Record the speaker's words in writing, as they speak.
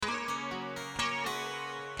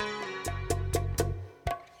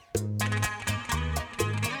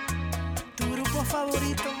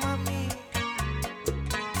favorito, mami.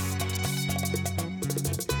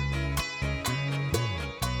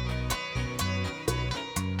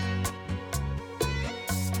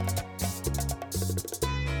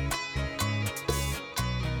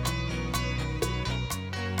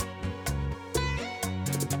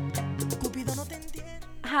 Cupido no te entiende.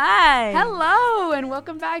 Hi. Hello, and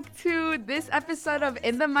welcome back to this episode of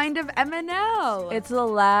In the Mind of MNL. It's the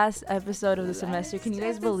last episode of the semester. Can you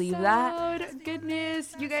guys believe that?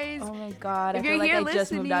 Goodness, you guys. Oh my god, I If feel you're like here I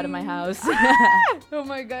just moved out of my listening- house. Oh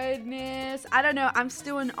my goodness. I don't know. I'm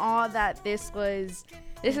still in awe that this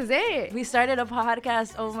is it. We started a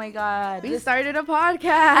podcast. Oh my god. We started a podcast.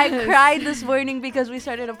 I cried this morning because we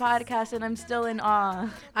started a podcast and I'm still in awe.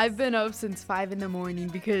 I've been up since 5 a.m.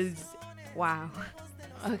 because, wow,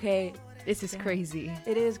 Okay, this is crazy.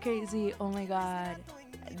 it is crazy. Oh my god.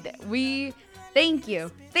 Thank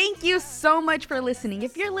you. Thank you so much for listening.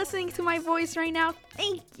 If you're listening to my voice right now,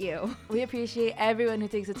 thank you. We appreciate everyone who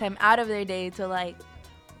takes the time out of their day to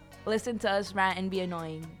listen to us rant and be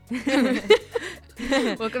annoying.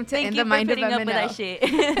 Welcome to Thank In you the Mind for of putting up with that MNL.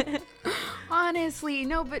 shit. Honestly,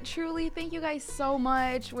 no, but truly, thank you guys so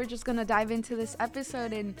much. We're just gonna dive into this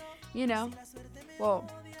episode and, well,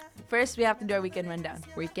 First, we have to do our weekend rundown.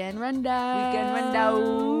 weekend rundown. Weekend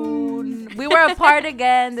rundown. We were apart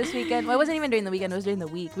again this weekend. Well, it wasn't even during the weekend. It was during the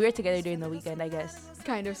week. We were together during the weekend, I guess.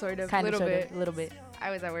 Kind of, sort of, Kind little of, sort bit. of, a little bit. I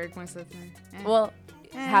was at work most of the time. Well,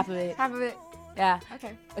 half of it. Half of it. Yeah.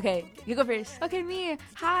 Okay. Okay, you go first. Okay, me.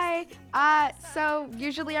 Hi. So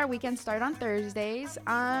usually our weekends start on Thursdays.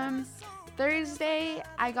 Thursday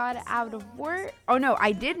I got out of work. Oh no,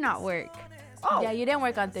 I did not work. Oh. Yeah, you didn't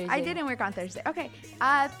work on Thursday. I didn't work on Thursday. Okay.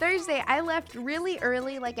 Thursday, I left really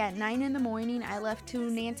early, like at 9 in the morning. I left to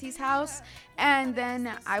Nancy's house, and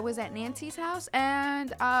then I was at Nancy's house,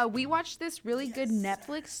 and we watched this really good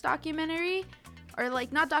Netflix documentary, or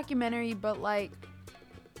like not documentary, but like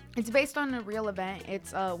it's based on a real event.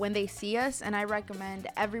 It's When They See Us, and I recommend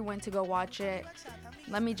everyone to go watch it.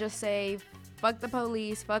 Let me just say, fuck the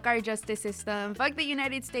police, fuck our justice system, fuck the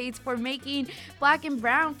United States for making black and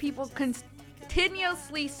brown people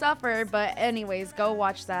continuously suffer. But anyways, go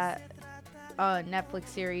watch that Netflix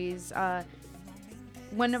series.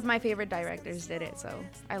 One of my favorite directors did it, so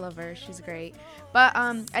I love her. She's great. But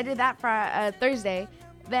I did that Thursday.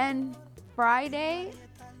 Then Friday,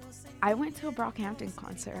 I went to a Brockhampton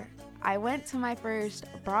concert. I went to my first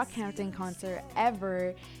Brockhampton concert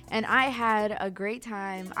ever, and I had a great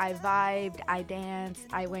time. I vibed, I danced,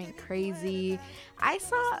 I went crazy.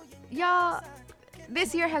 Y'all,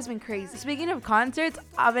 this year has been crazy. Speaking of concerts,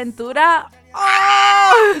 Aventura.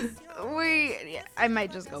 I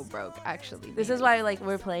might just go broke, actually. This is why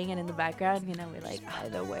we're playing it in the background. We're like,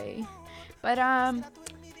 Either way. But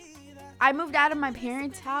I moved out of my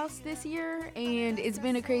parents' house this year, and it's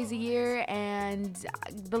been a crazy year, and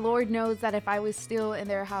the Lord knows that if I was still in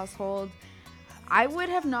their household, I would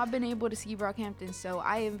have not been able to see Brockhampton, so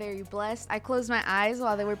I am very blessed. I closed my eyes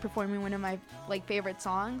while they were performing one of my favorite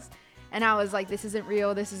songs, and I was like, this isn't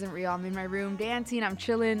real, I'm in my room dancing, I'm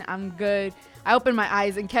chilling, I'm good. I opened my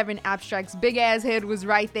eyes, and Kevin Abstract's big ass head was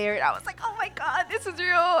right there, and I was like, oh my god, this is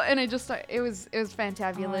real. And it was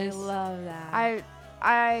fantabulous. I love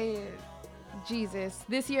that. Jesus,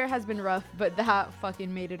 this year has been rough, but that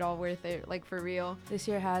fucking made it all worth it, like for real. This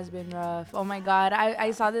year has been rough. Oh my god.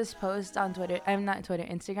 I saw this post on Twitter. I'm not Twitter,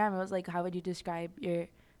 Instagram. It was like, how would you describe your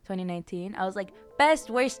 2019? I was like,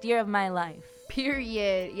 best, worst year of my life.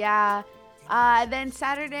 Period. Yeah. Then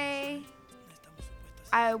Saturday,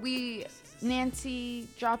 Nancy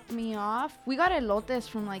dropped me off. We got elotes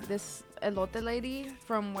from this elote lady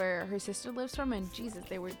from where her sister lives from, and Jesus,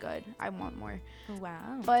 they were good. I want more. Oh,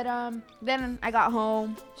 wow. But then I got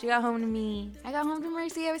home. She got home to me. I got home to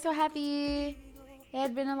Mercy. I was so happy. It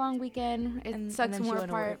had been a long weekend. It sucks then she more went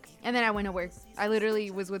to apart. work. And then I went to work. I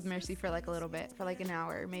literally was with Mercy for like a little bit, for like an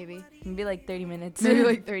hour maybe. Maybe like 30 minutes. Maybe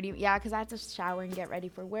like 30. Yeah, because I had to shower and get ready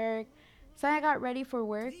for work. So I got ready for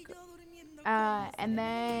work. And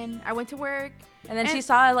then I went to work. And then she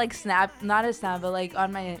saw not a snap, but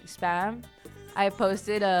on my spam, I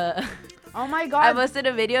posted a Oh my I god. posted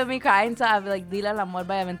a video of me crying to Dile al Amor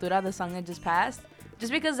by Aventura, the song that just passed.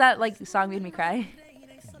 Just because that song made me cry.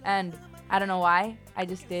 And I don't know why. I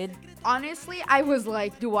just did. honestly, I was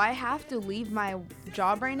like, do I have to leave my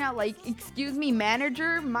job right now? Like, excuse me,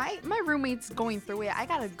 manager, my roommate's going through it. I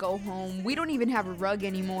gotta go home. We don't even have a rug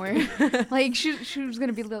anymore. Like, she was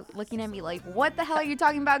gonna be looking at me like, what the hell are you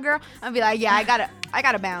talking about, girl? I'll be like, yeah, I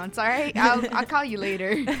gotta bounce, all right? I'll call you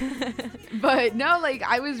later. But no, like,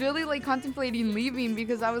 I was really like contemplating leaving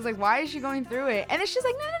because I was like, why is she going through it? And then she's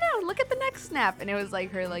like, no, look at the next snap. And it was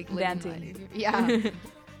like her like Dancing. life.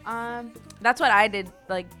 Yeah. That's what I did,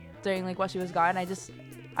 like, during, like, while she was gone. I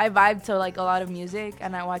vibed to, like, a lot of music,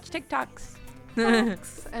 and I watched TikToks.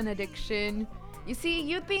 An addiction. You see,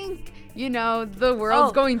 you think, the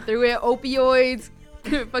world's going through it, opioids,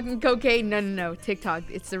 fucking cocaine. No. TikTok,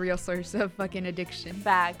 it's the real source of fucking addiction.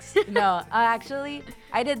 Facts. No, actually,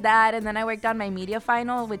 I did that, and then I worked on my media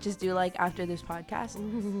final, which is due, like, after this podcast.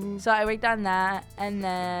 Ooh. So I worked on that, and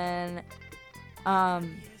then,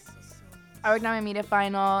 I worked on my media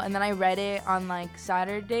final, and then I read it on, like,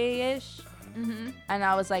 Saturday-ish. Mm-hmm. And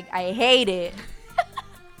I was like, I hate it.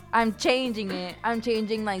 I'm changing it. I'm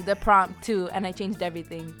changing, like, the prompt too, and I changed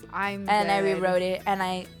everything. I rewrote it, and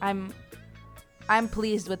I'm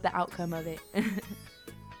pleased with the outcome of it.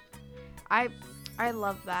 I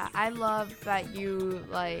love that. I love that you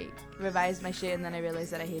like revised my shit, and then I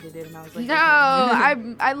realized that I hated it, and I was like, no,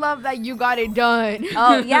 okay. I love that you got it done.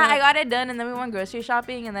 Oh yeah, I got it done, and then we went grocery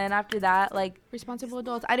shopping, and then after that, like, responsible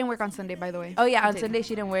adults. I didn't work on Sunday, by the way. Oh yeah, on Sunday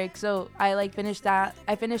she didn't work, so I like finished that.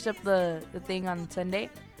 I finished up the thing on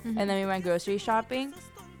Sunday, and then we went grocery shopping,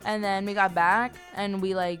 and then we got back, and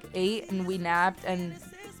we like ate, and we napped, and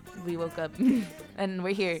we woke up, and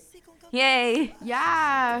we're here. Yay!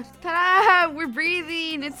 Yeah, ta-da! We're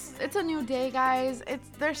breathing. It's a new day, guys.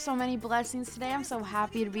 There's so many blessings today. I'm so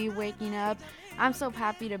happy to be waking up. I'm so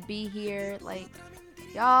happy to be here. Like,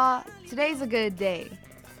 y'all, today's a good day.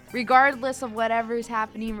 Regardless of whatever's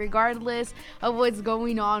happening, regardless of what's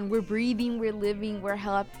going on, we're breathing, we're living, we're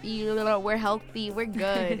healthy, we're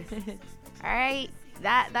good. All right?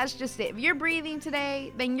 That's just it. If you're breathing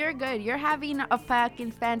today, then you're good. You're having a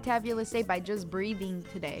fucking fantabulous day by just breathing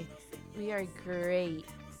today. We are great.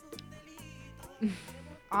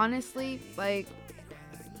 Honestly, like,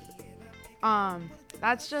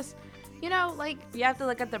 that's just, like, you have to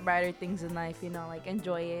look at the brighter things in life, like,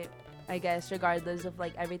 enjoy it, I guess, regardless of,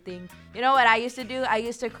 like, everything. You know what I used to do? I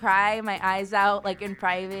used to cry my eyes out, like, in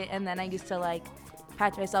private, and then I used to, like,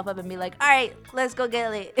 patch myself up and be like, all right, let's go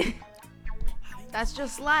get it. That's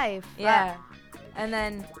just life. Yeah. And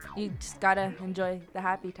then you just gotta enjoy the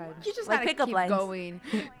happy times. You just like, gotta keep going.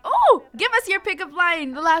 Oh, give us your pickup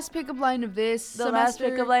line. The last pickup line of this semester. Last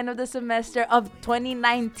pickup line of the semester of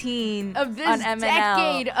 2019. Of this on MNL.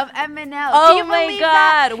 decade of MNL. Oh my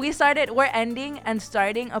God. We're ending and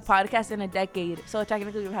starting a podcast in a decade. So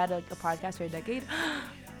technically we've had a podcast for a decade.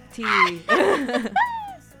 T.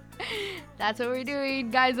 That's what we're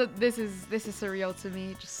doing. Guys, this is surreal to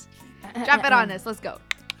me. Just drop it on us. Let's go.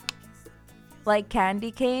 Like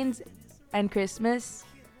candy canes and Christmas,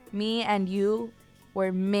 me and you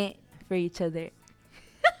were meant for each other.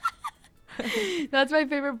 That's my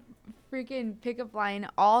favorite freaking pickup line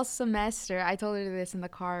all semester. I told her this in the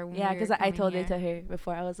car. Yeah, because I told it to her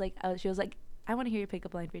before. I was like, she was like, I want to hear your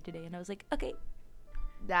pickup line for today. And I was like, okay.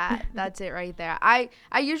 That's it right there.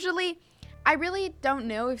 I really don't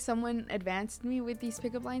know if someone advanced me with these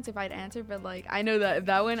pickup lines if I'd answer, but like I know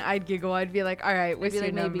that one I'd giggle. I'd be like, all right, what's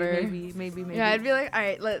your number? Maybe. Yeah, I'd be like, all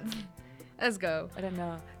right, let's go. I don't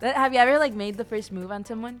know. Have you ever like made the first move on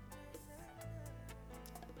someone?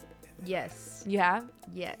 Yes. You have?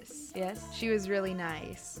 Yes. Yes. She was really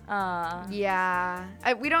nice. Yeah.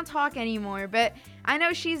 We don't talk anymore, but I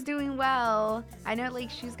know she's doing well. I know like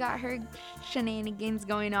she's got her shenanigans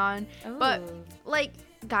going on. Ooh. But like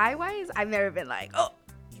guy-wise, I've never been like, oh,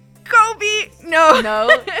 Kobe. No.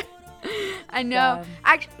 I know. Damn.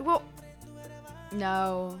 Actually, well,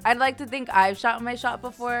 no. I'd like to think I've shot my shot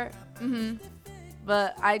before. Mhm.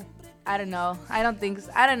 But I don't know. I don't think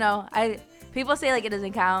so. I don't know. People say like it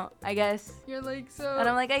doesn't count, I guess. You're like, so. And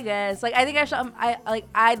I'm like, I guess. Like I think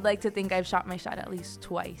I'd like to think I've shot my shot at least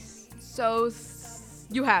twice. So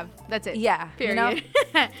you have. That's it. Yeah. Period. You know?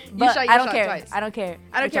 You shot your shot twice. I don't care.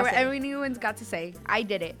 I don't care what I'll say. anyone's got to say. I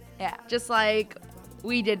did it. Yeah. Just like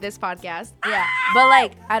we did this podcast. Yeah. But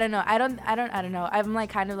like I don't know. I don't know. I'm like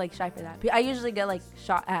kind of like shy for that. I usually get like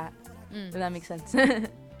shot at. If that makes sense.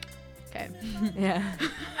 Okay. Yeah.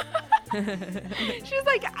 She was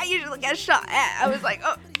like, I usually get shot at. I was like,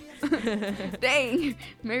 oh. Dang.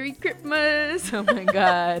 Merry Christmas. Oh my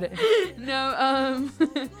God. No,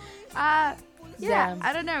 Yeah, Damn.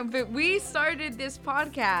 I don't know, but we started this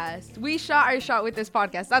podcast. We shot our shot with this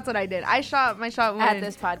podcast. That's what I did. I shot my shot when, At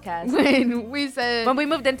this podcast. when we said When we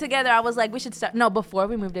moved in together, I was like, we should start. No, before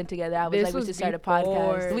we moved in together, I was This like, we was should start a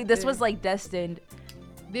before podcast. This the- was like destined.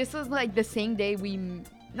 this was like the same day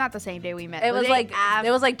not the same day we met. It the was day like af- it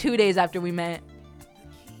was like 2 days after we met.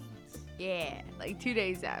 yeah, like 2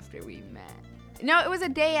 days after we met. No, it was a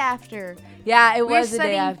day after. Yeah, it We were was the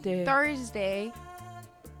day studying after. Thursday.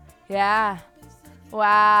 Yeah.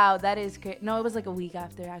 Wow, that is crazy. No, it was like a week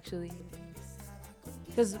after actually.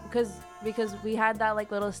 Because we had that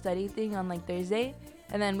like little study thing on like Thursday,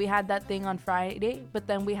 and then we had that thing on Friday, but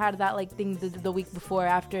then we had that like thing the week before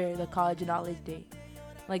after the college and knowledge day,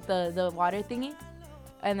 like the water thingy,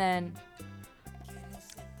 and then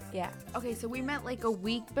yeah. Okay, so we met like a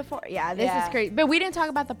week before. Yeah, this Yeah. is crazy. But we didn't talk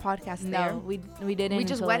about the podcast there. No, we didn't. We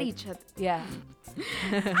just until, wet like- each other. Yeah.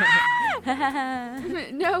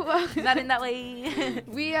 No, Not in that way.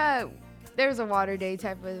 we there's a water day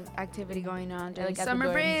type of activity going on during Like at the Summer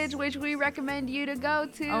dorms. Bridge, which we recommend you to go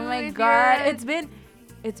to. Oh my if god, you're-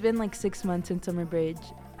 it's been like 6 months in Summer Bridge.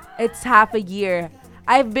 It's half a year.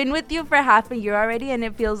 I've been with you for half a year already, and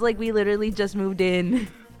it feels like we literally just moved in.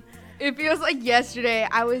 It feels like yesterday.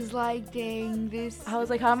 I was like, dang, this. I was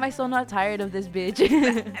like, how am I so not tired of this bitch? Me,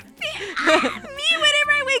 whenever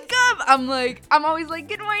I wake up, I'm always like,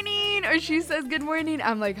 good morning, or she says good morning.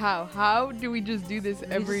 I'm like, how do we just do this We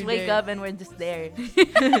every just wake day? up and we're just there.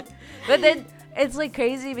 But then it's like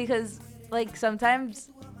crazy because like sometimes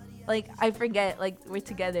like I forget like we're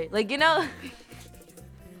together. Like, you know.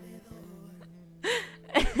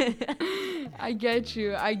 I get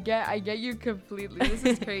you. I get you completely. This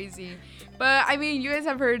is crazy. But I mean, you guys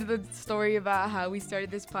have heard the story about how we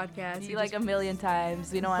started this podcast. You like a million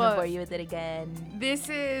times. We don't want But- to bore you with it again. This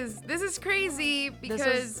is crazy This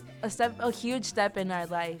because was a huge step in our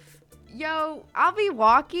life. yo, I'll be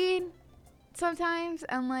walking sometimes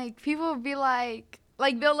and like people will be like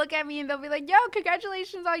they'll look at me and they'll be like, yo,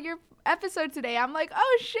 congratulations on your episode today. I'm like,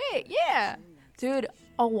 oh shit, yeah. Dude,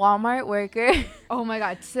 a Walmart worker. Oh my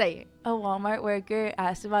god, say it. A Walmart worker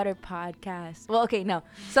asked about our podcast. Well, okay, no.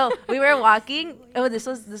 So we were walking. Oh, this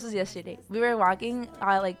was yesterday. We were walking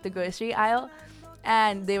like the grocery aisle,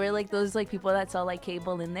 and they were like those like people that sell like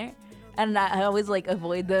cable in there, and I always like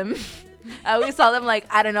avoid them. I always tell them like,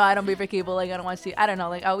 I don't know, I don't pay for cable, like I don't want to see. I don't know,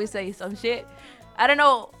 like I always say some shit. I don't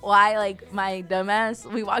know why, like my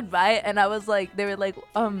dumbass. We walked by and I was like, they were like,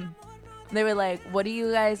 what do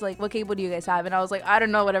you guys like? What cable do you guys have? And I was like, I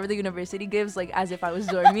don't know, whatever the university gives, like as if I was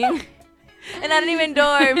dorming. And I didn't even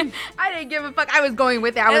dorm. I didn't give a fuck. I was going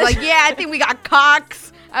with it. I was like, yeah, I think we got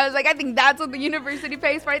Cox. I was like, I think that's what the university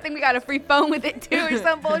pays for. I think we got a free phone with it too, or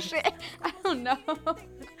some bullshit. I don't know.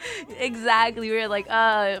 Exactly. We were like,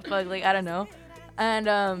 fuck, like I don't know.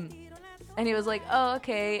 And he was like, oh,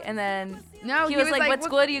 okay. And then No, he was like, what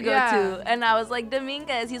school do you go yeah. to? And I was like,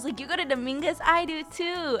 Dominguez. He's like, you go to Dominguez? I do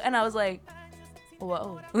too. And I was like,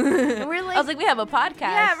 whoa. We're like, I was like, we have a podcast.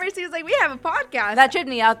 yeah, Mercy was like, we have a podcast. That tripped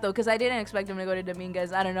me out though, because I didn't expect him to go to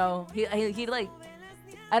Dominguez. I don't know. He like,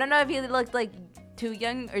 I don't know if he looked like too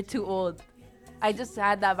young or too old. I just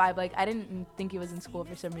had that vibe. Like I didn't think he was in school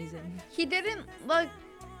for some reason. He didn't look.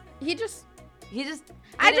 He just.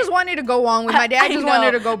 I just wanted to go on with my day. I just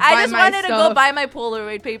wanted to go buy I just my wanted to go stuff. buy my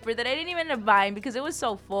Polaroid paper that I didn't even end up buying because it was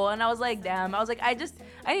so full. And I was like, damn. I was like, I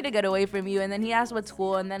need to get away from you. And then he asked what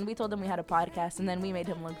school, and then we told him we had a podcast, and then we made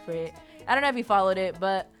him look for it. I don't know if he followed it,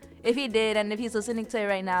 but if he did, and if he's listening to it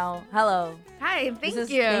right now, hello. Hi, thank This is-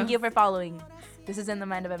 you. Thank you for following. This is In the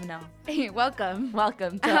Mind of MNL. Welcome.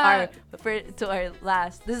 Welcome to our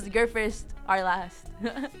last. This is your first, our last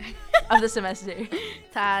of the semester.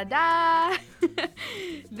 Ta-da!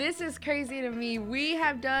 This is crazy to me. We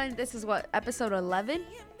have done, this is what, episode 11?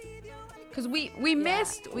 Because we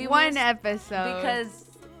missed one episode. Because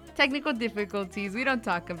technical difficulties. We don't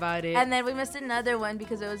talk about it. and then we missed another one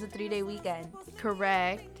because it was a 3-day weekend.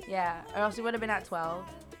 Correct. Yeah, or else we would have been at 12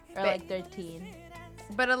 or like 13.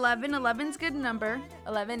 But 11's good number.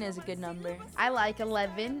 11 is a good number. I like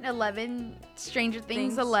 11. 11, Stranger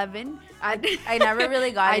Things Things. 11. I never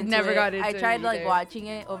really got I into never it. got into I it tried like either. watching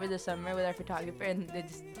it over the summer with our photographer, and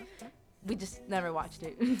we just never watched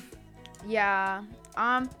it. Yeah.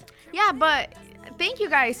 Yeah, but thank you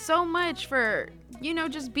guys so much for,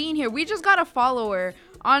 just being here. We just got a follower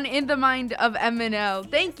on In the Mind of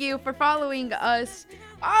MNL. Thank you for following us.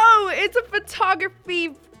 Oh, it's a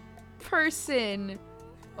photography person.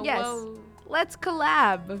 Yes. Whoa. Let's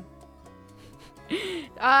collab.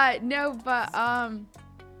 No, but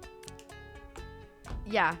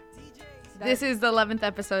yeah. This is the 11th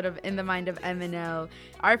episode of In the Mind of MNL.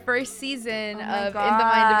 Our first season Oh my of In the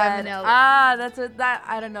Mind of MNL. That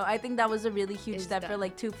I don't know. I think that was a really huge Is step for done.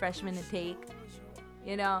 like 2 freshmen to take.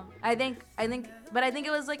 You know, I think, but I think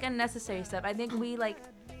it was like a necessary step. I think we like,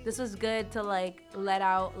 this was good to like let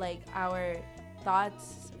out like our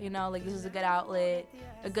thoughts. You know, like this is a good outlet,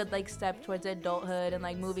 a good like step towards adulthood and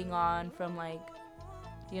like moving on from like,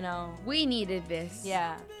 you know. We needed this.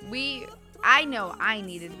 Yeah. I know I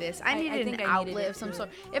needed this. I needed think an I needed outlet it of some too. sort.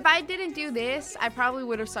 If I didn't do this, I probably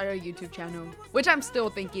would have started a YouTube channel, which I'm still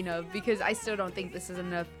thinking of because I still don't think this is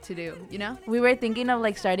enough to do, you know? We were thinking of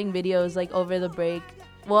like starting videos like over the break.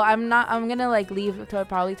 Well, I'm gonna like leave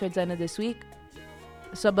probably towards the end of this week.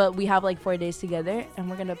 So, but we have like 4 days together and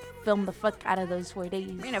we're gonna film the fuck out of those 4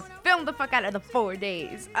 days. We're gonna film the fuck out of the 4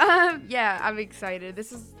 days. Yeah, I'm excited.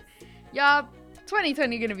 This is, y'all,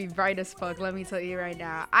 2020 gonna be bright as fuck, let me tell you right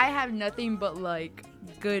now. I have nothing but like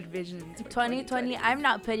good visions for 2020, I'm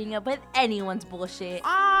not putting up with anyone's bullshit.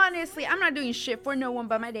 Honestly, I'm not doing shit for no one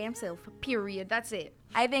but my damn self. Period. That's it.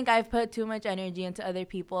 I think I've put too much energy into other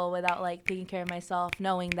people without like taking care of myself,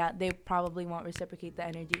 knowing that they probably won't reciprocate the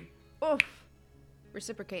energy. Oof.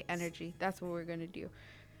 Reciprocate energy. That's what we're gonna do.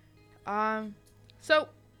 So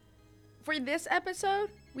for this episode,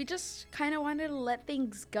 we just kind of wanted to let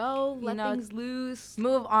things go, let things loose.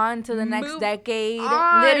 Move on to the next Move decade.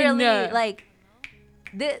 on. Literally, like,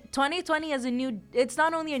 the 2020 is it's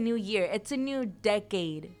not only a new year, it's a new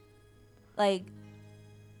decade. Like,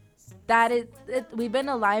 we've been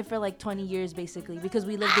alive for like 20 years basically because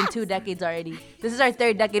we lived in 2 decades already. This is our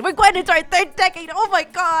 3rd decade. We're going into our 3rd decade. Oh my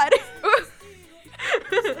God.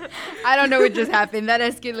 I don't know what just happened. That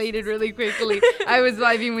escalated really quickly. I was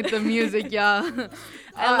vibing with the music, y'all.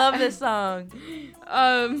 I love this song.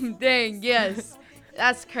 Dang, yes.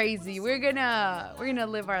 That's crazy. We're gonna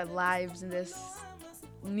live our lives in this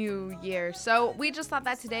new year. So we just thought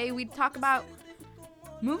that today we'd talk about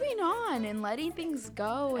moving on and letting things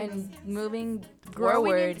go And moving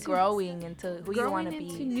growing growing into who you want to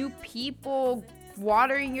into be. new people,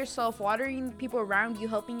 watering yourself, watering people around you,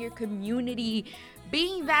 helping your community,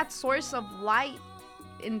 being that source of light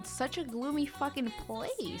in such a gloomy fucking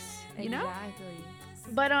place, you know? Exactly.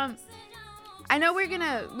 But I know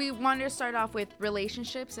we wanted to start off with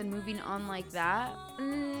relationships and moving on like that.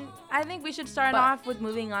 I think we should start But- off with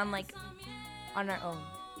moving on like on our own.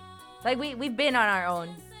 Like we've been on our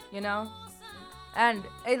own, you know? And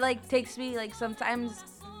it like takes me like sometimes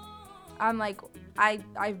I'm like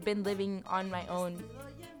I've been living on my own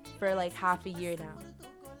for like half a year now.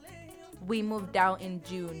 We moved out in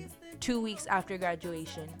June, 2 weeks after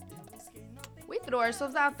graduation. We threw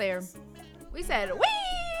ourselves out there. We said, wee!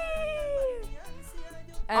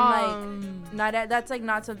 And that's like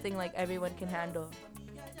not something like everyone can handle.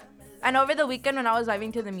 And over the weekend when I was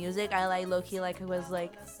vibing to the music, I like low-key like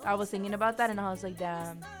I was thinking about that and I was like,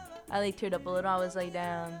 damn. I like teared up a little. I was like,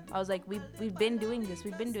 damn. I was like, we've been doing this.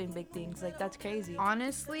 We've been doing big things. Like, that's crazy.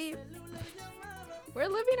 Honestly, we're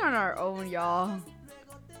living on our own, y'all.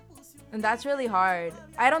 And that's really hard.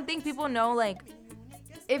 I don't think people know like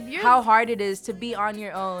If you're how hard it is to be on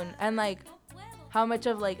your own and like how much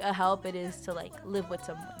of like a help it is to like live with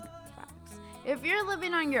someone. If you're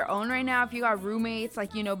living on your own right now, if you got roommates,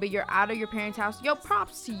 like, you know, but you're out of your parents' house, yo,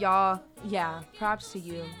 props to y'all. Yeah, props to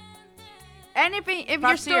you. And if you're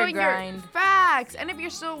Props to still your in grind. your facts, and if you're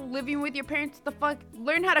still living with your parents, the fuck,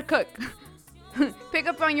 learn how to cook. Pick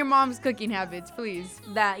up on your mom's cooking habits, please.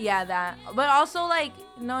 That. But also like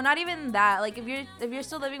no, not even that. Like if you're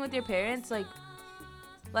still living with your parents, like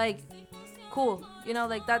cool. You know,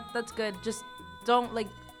 like that's good. Just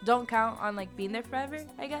don't count on like being there forever,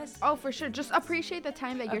 I guess. Oh, for sure. Just appreciate the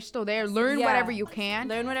time that you're still there. Learn Yeah. whatever you can.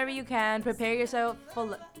 Learn whatever you can. Prepare yourself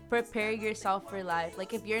for life.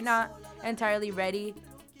 Like if you're not entirely ready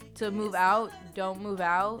to move out, don't move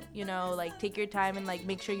out. You know, like take your time and like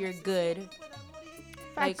make sure you're good.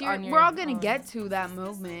 Facts, like, on we're all your gonna own. get to that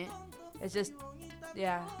movement. It's just,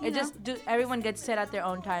 yeah. You know? Everyone gets it at their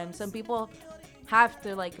own time. Some people have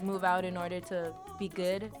to like move out in order to be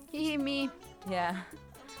good. Hee me. Yeah.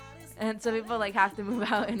 And some people like have to move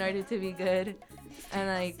out in order to be good. And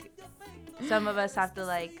like some of us have to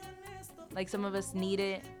like some of us need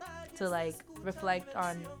it to like reflect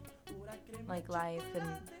on like life and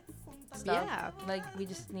stuff. Yeah. Like we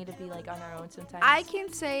just need to be like on our own sometimes. I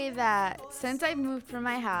can say that since I've moved from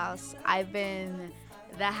my house, I've been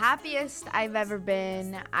the happiest I've ever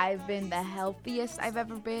been. I've been the healthiest I've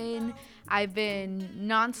ever been. I've been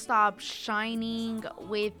nonstop shining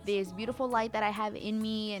with this beautiful light that I have in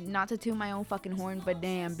me, and not to toot my own fucking horn, but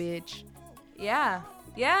damn, bitch. Yeah.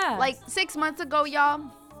 Yeah. Like 6 months ago, y'all,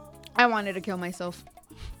 I wanted to kill myself.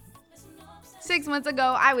 6 months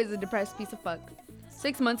ago, I was a depressed piece of fuck.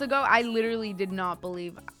 6 months ago, I literally did not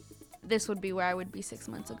believe this would be where I would be 6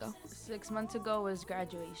 months ago. 6 months ago was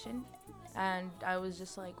graduation, and I was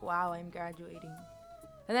just like, wow, I'm graduating.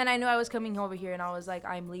 And then I knew I was coming over here, and I was like,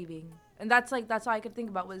 I'm leaving. And that's all I could think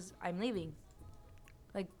about was I'm leaving.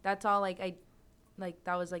 Like, that's all, like,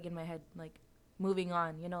 that was, like, in my head, like, moving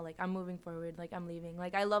on, you know, like, I'm moving forward, like, I'm leaving.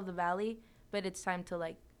 Like, I love the Valley, but it's time to,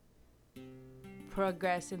 like,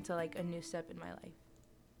 progress into, like, a new step in my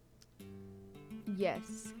life.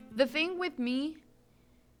 Yes. The thing with me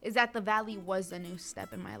is that the Valley was a new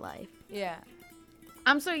step in my life. Yeah.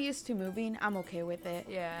 I'm so used to moving. I'm okay with it.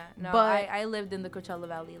 Yeah. No, But I lived in the Coachella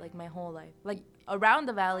Valley, like, my whole life. Like, around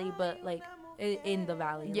the Valley, but, like, in the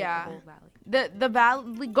Valley. Yeah. Like, the whole Valley. The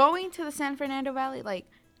Valley, going to the San Fernando Valley, like,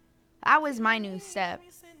 that was my new step.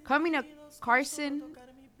 Coming to Carson,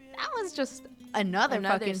 that was just another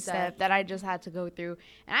fucking step that I just had to go through.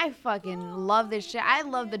 And I fucking love this shit. I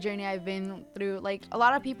love the journey I've been through. Like, a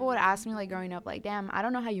lot of people would ask me, like, growing up, like, damn, I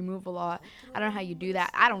don't know how you move a lot. I don't know how you do that.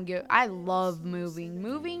 I love moving.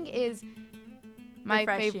 Moving is my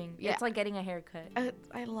refreshing. favorite. Yeah. It's like getting a haircut.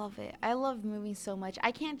 I love it. I love moving so much.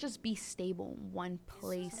 I can't just be stable in one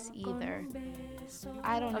place either.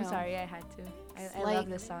 I don't know. I'm sorry, I had to. I Like, love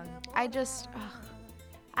this song.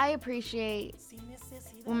 I appreciate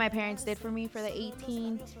what my parents did for me for the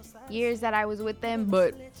 18 years that I was with them,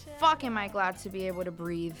 but fuck am I glad to be able to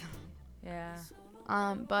breathe. Yeah.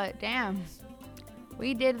 But damn,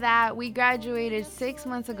 we did that. We graduated 6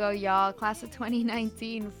 months ago, y'all. Class of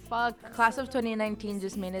 2019. Fuck. Class of 2019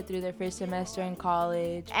 just made it through their first semester in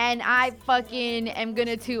college. And I fucking am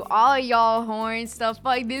gonna toot all of y'all horns. Stuff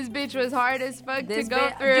like this bitch was hard as fuck to go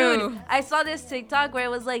through. Dude, I saw this TikTok where it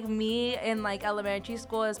was like me in like elementary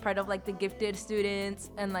school as part of like the gifted students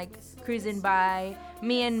and like cruising by.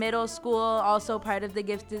 Me in middle school, also part of the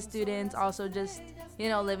gifted students, also just, you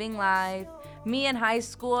know, living life. Me in high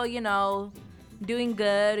school, you know, doing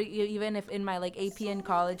good, even if in my like AP and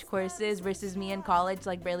college courses, versus me in college,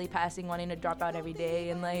 like barely passing, wanting to drop out every day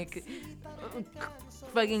and like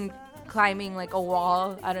fucking climbing like a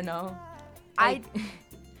wall. I don't know. Like,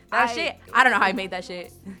 shit. I don't know how I made that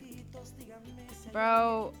shit.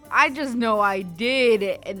 Bro, I just know I did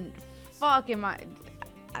it, and fucking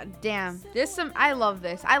damn. I love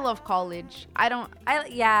this. I love college. I don't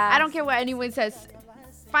care what anyone says.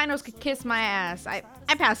 Finals could kiss my ass.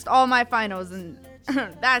 I passed all my finals, and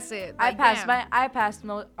that's it. Like, I passed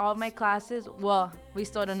all my classes. Well, we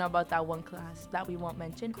still don't know about that one class that we won't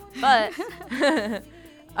mention. But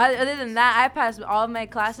other than that, I passed all of my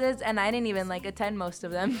classes, and I didn't even like attend most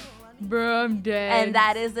of them. Bro, I'm dead. And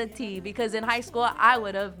that is the tea, because in high school I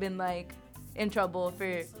would have been like in trouble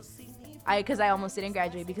because I almost didn't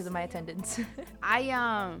graduate because of my attendance.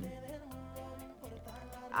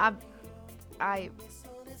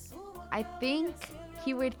 I think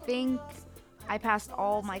he would think I passed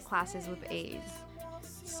all my classes with A's.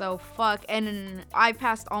 So fuck, and I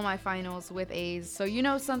passed all my finals with A's. So you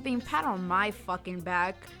know something, pat on my fucking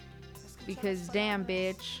back, because damn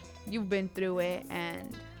bitch, you've been through it,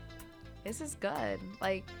 and this is good.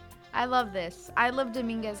 Like, I love this. I love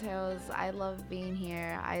Dominguez Hills. I love being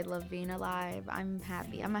here. I love being alive. I'm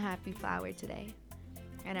happy. I'm a happy flower today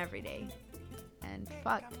and every day. And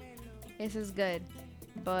fuck, this is good.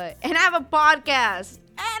 And I have a podcast,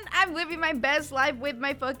 and I'm living my best life with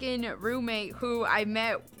my fucking roommate, who I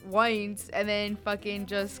met once and then fucking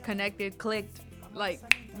just clicked like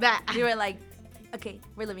that. You were like, okay,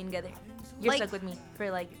 we're living together. You're Like, stuck with me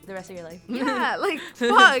for like the rest of your life. Yeah, like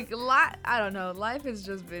fuck. I don't know. Life has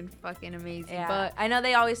just been fucking amazing. Yeah, But I know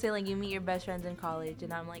they always say like you meet your best friends in college,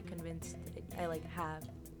 and I'm like convinced I like have.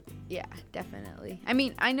 yeah, definitely. I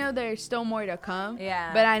mean, I know there's still more to come.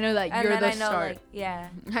 Yeah. But I know that And you're then the I know, start. like, yeah.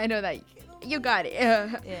 I know that you got it.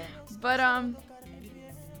 Yeah. But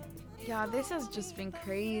yeah, this has just been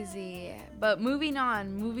crazy. But moving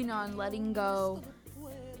on, letting go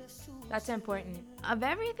That's important. of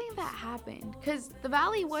everything that happened, because the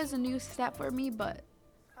Valley was a new step for me, but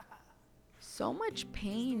so much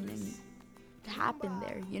pain happened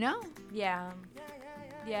there, you know? Yeah.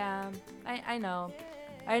 I know.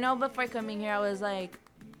 Before coming here, I was like,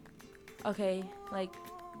 okay, like,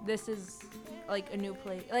 this is, like, a new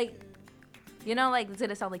place. Like, you know, like, it's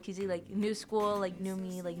gonna sound, like, cheesy, like, new school, like, new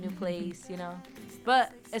me, like, new place, you know?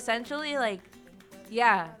 But essentially, like,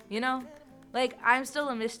 yeah, you know? Like, I'm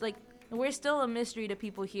still we're still a mystery to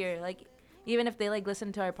people here. Like, even if they, like,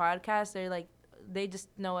 listen to our podcast, they're, like, they just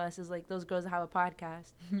know us as, like, those girls that have a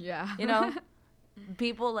podcast. Yeah. You know?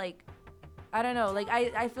 People, like, I don't know. Like,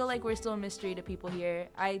 I feel like we're still a mystery to people here.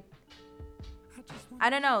 I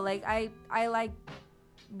don't know. Like, I like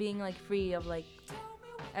being like free of like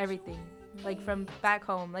everything, like from back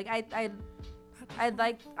home. Like I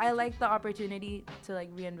like the opportunity to like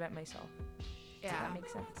reinvent myself. Yeah. If that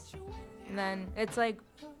makes sense. And then it's like,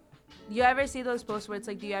 you ever see those posts where it's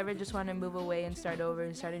like, do you ever just want to move away and start over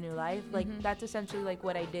and start a new life? Like that's essentially like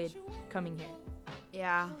what I did coming here.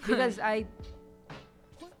 Yeah. Because I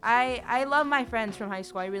love my friends from high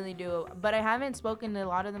school, I really do, but I haven't spoken to a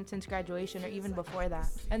lot of them since graduation or even before that,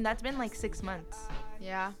 and that's been like 6 months.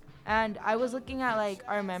 Yeah. And I was looking at like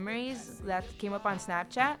our memories that came up on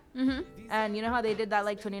Snapchat, and you know how they did that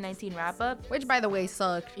like 2019 wrap up, Which, by the way,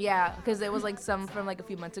 sucked. yeah, because it was like some from like a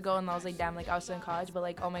few months ago, and I was like, damn, like I was still in college, but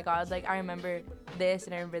like, oh my god, like I remember this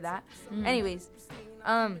and I remember that. Anyways,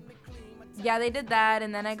 yeah, they did that,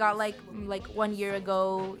 and then I got like 1 year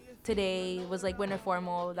ago today was like winter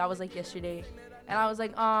formal, that was like yesterday, and I was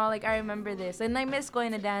like, oh, like I remember this, and I miss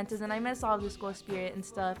going to dances, and I miss all the school spirit and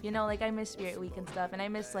stuff, you know, like I miss Spirit Week and stuff, and I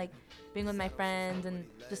miss like being with my friends and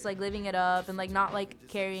just like living it up and like not like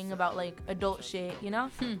caring about like adult shit, you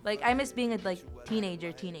know. Like I miss being a like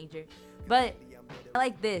teenager, but I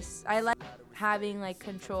like this, I like having like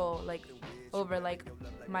control like over like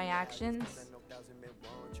my actions.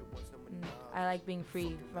 I like being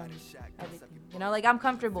free from everything, you know, like I'm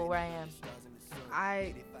comfortable where I am.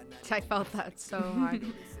 I felt that so hard.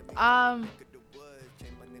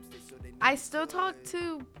 I still talk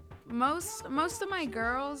to most of my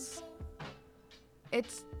girls.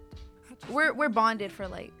 We're bonded for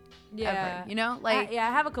like ever, you know, like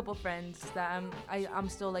I have a couple friends that I'm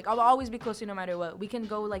still like, I'll always be close to no matter what. We can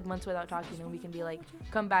go like months without talking and we can be like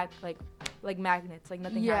come back like magnets, like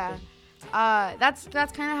nothing happened. That's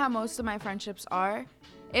kind of how most of my friendships are.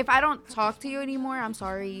 If I don't talk to you anymore, I'm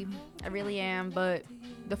sorry, I really am, but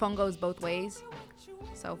the phone goes both ways,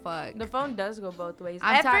 so fuck. The phone does go both ways.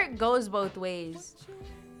 I'm Effort goes both ways.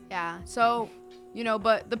 Yeah, so, you know,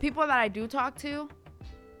 but the people that I do talk to,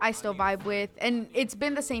 I still vibe with, and it's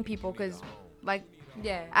been the same people, because like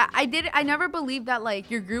Yeah. I never believed that like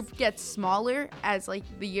your group gets smaller as like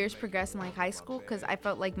the years progress in like high school, because I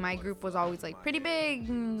felt like my group was always like pretty big,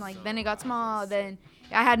 and like then it got small, then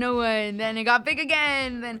I had no one, then it got big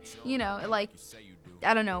again, then, you know, like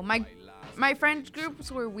I don't know, my friend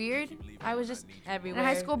groups were weird I was just everywhere in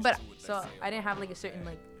high school, but so I didn't have like a certain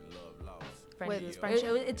like friend With group.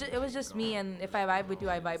 friendship? It was just me, and if I vibe with you,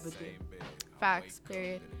 I vibe with you. facts,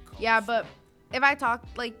 period. Yeah, but if I talk,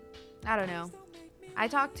 like, I don't know, I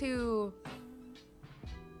talk to,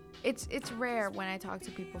 it's rare when I talk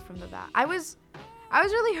to people from the valley. I was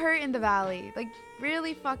really hurt in the valley, like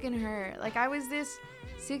really fucking hurt. Like I was this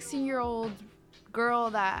 16-year-old girl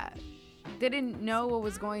that didn't know what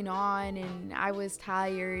was going on, and I was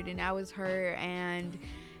tired and I was hurt, and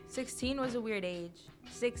 16 was a weird age.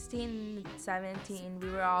 16, 17,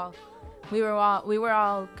 we were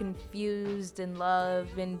all confused and love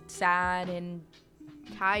and sad and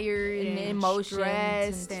tired and and emotions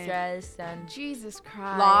and stressed stressed and Jesus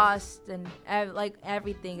Christ, lost and like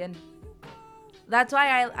everything. And that's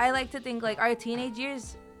why I like to think like our teenage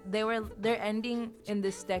years, they're ending in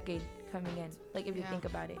this decade coming in. Like if you think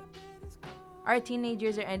about it, our teenage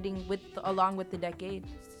years are ending along with the decade.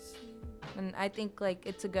 And I think like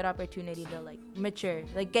it's a good opportunity to like mature,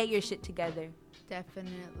 like get your shit together.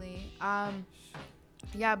 Definitely.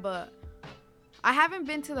 Yeah, but I haven't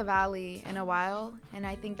been to the valley in a while, and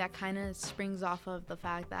I think that kind of springs off of the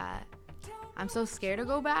fact that I'm so scared to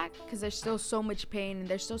go back, because there's still so much pain, and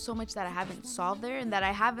there's still so much that I haven't solved there, and that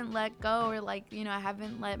I haven't let go, or like, you know, I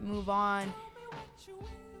haven't let move on.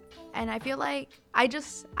 And I feel like I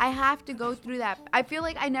have to go through that. I feel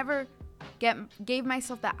like I never gave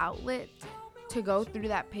myself the outlet to go through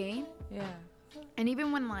that pain. Yeah. And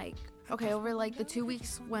even when like, okay, over like the 2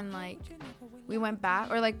 weeks when like we went back,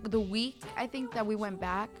 or like the week I think that we went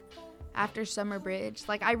back after summer bridge,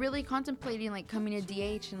 like I really contemplating like coming to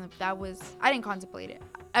DH, and that was, I didn't contemplate it,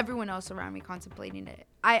 everyone else around me contemplating it.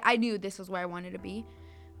 I knew this was where I wanted to be,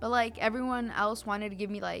 but like everyone else wanted to give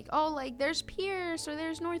me like, oh, like there's Pierce, or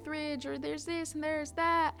there's Northridge, or there's this and there's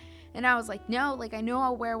that. And I was like, no, like I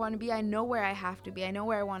know where I want to be, I know where I have to be, I know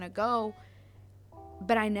where I want to go.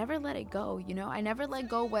 But I never let it go, you know? I never let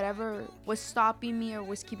go whatever was stopping me or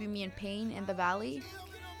was keeping me in pain in the valley.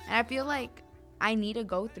 And I feel like I need to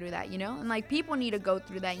go through that, you know? And like people need to go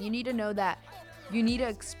through that. You need to know that you need to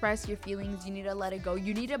express your feelings, you need to let it go.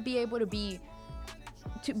 You need to be able to be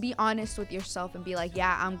honest with yourself and be like,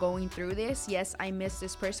 yeah, I'm going through this. Yes, I miss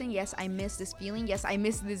this person. Yes, I miss this feeling. Yes, I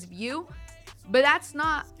miss this view. But that's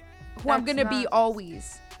not who I'm gonna be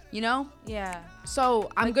always, you know? Yeah. So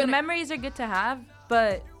I'm like, gonna. The memories are good to have,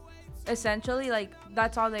 but essentially, like,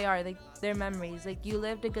 that's all they are. Like, they're memories. Like, you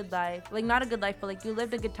lived a good life. Like, not a good life, but, like, you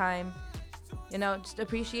lived a good time. You know, just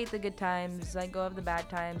appreciate the good times, like, go of the bad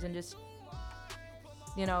times, and just,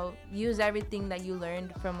 you know, use everything that you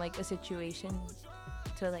learned from, like, a situation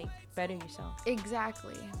to, like, better yourself.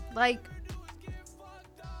 Exactly. Like,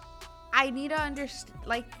 I need to understand,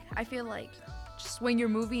 like, I feel like just when you're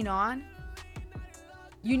moving on,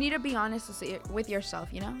 you need to be honest with yourself,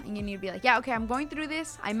 you know? And you need to be like, yeah, okay, I'm going through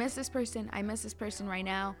this. I miss this person. I miss this person right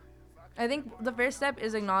now. I think the first step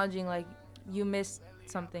is acknowledging, like, you missed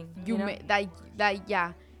something. You know?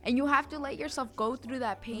 Yeah. And you have to let yourself go through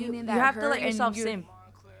that pain and that you have hurt, to let and yourself you simp.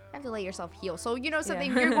 have to let yourself heal. So, you know,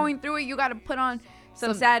 something, Yeah. you're going through it, you got to put on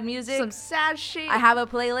Some sad music. some sad shit. I have a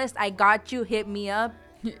playlist. I got you. Hit me up.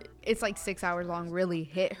 It's like 6 hours long. Really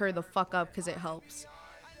hit her the fuck up because it helps.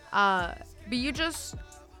 But you just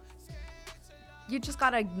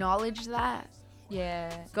gotta acknowledge that,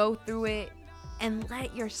 Yeah. go through it, and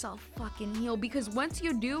let yourself fucking heal. Because once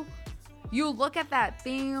you do, you look at that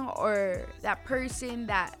thing or that person,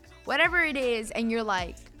 that whatever it is, and you're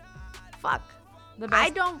like, fuck, The best. I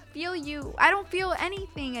don't feel you. I don't feel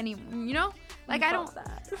anything anymore. You know, like I don't.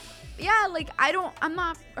 That. Yeah, like I'm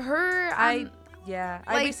not her. I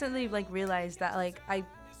like- recently, like, realized that, like,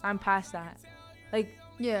 I'm past that. Like,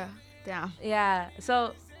 Yeah. yeah.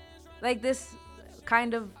 So, like, this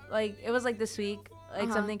kind of, like, it was like this week,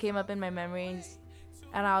 like, something came up in my memories,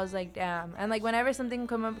 and I was like, damn. And, like, whenever something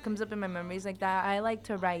comes up in my memories like that, I like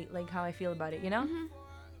to write, like, how I feel about it, you know?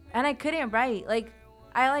 And I couldn't write. Like,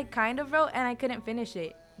 I, like, kind of wrote, and I couldn't finish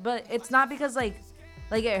it. But it's not because, like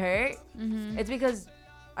it hurt. It's because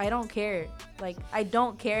I don't care. Like, I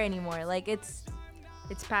don't care anymore. Like, it's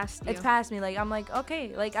past you. it's past me. Like, I'm like,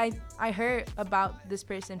 okay, like, I heard about this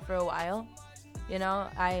person for a while, you know?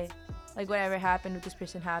 Like, whatever happened with this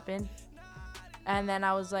person happened, and then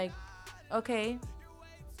I was like, okay,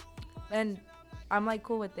 and I'm, like,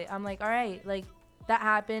 cool with it. I'm like, all right, like, that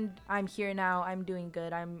happened. I'm here now. I'm doing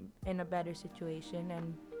good. I'm in a better situation,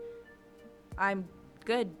 and I'm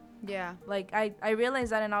good. Yeah. Like, I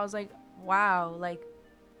realized that, and I was like, wow, like,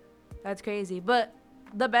 that's crazy. But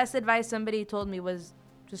the best advice somebody told me was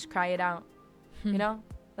just cry it out. You know?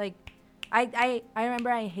 Like, I remember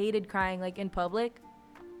I hated crying, like, in public.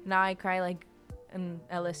 Now I cry, like, in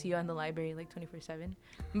LSU and the library, like, 24/7.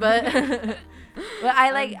 But but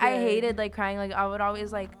I hated, like, crying. Like, I would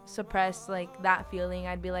always, like, suppress, like, that feeling.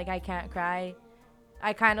 I'd be like, I can't cry.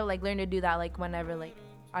 I kind of, like, learned to do that, like, whenever, like,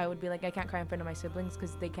 I would be like, I can't cry in front of my siblings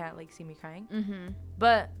because they can't, like, see me crying.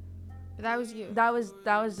 But That was you. that was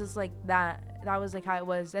just, like, that was, like, how it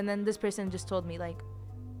was. And then this person just told me, like,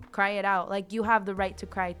 cry it out. Like, you have the right to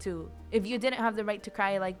cry too. If you didn't have the right to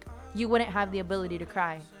cry, like, you wouldn't have the ability to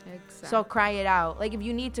cry. Exactly. So cry it out. Like, if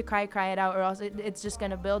you need to cry it out, or else it's just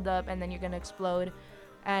gonna build up, and then you're gonna explode,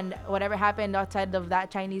 and whatever happened outside of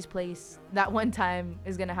that Chinese place that one time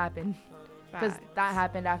is gonna happen, because that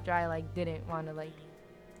happened after I, like, didn't want to, like,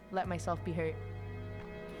 let myself be hurt.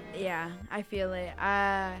 Yeah, I feel it.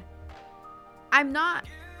 I'm not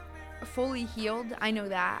fully healed. I know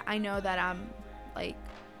that. I know that I'm, like,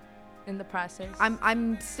 In the process,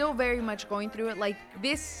 I'm still very much going through it. Like,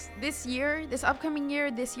 this year, this upcoming year,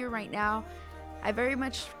 this year right now,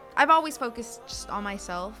 I've always focused just on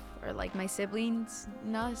myself, or, like, my siblings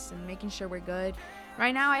and us, and making sure we're good.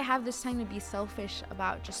 Right now I have this time to be selfish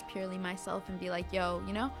about just purely myself and be like, yo,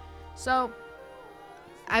 you know? So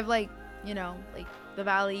I've, like, you know, like, the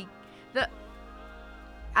valley,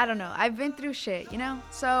 I don't know, I've been through shit, you know?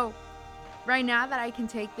 So right now that I can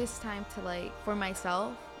take this time to, like, for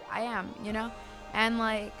myself, I am, you know? And,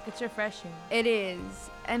 like, it's refreshing. it is.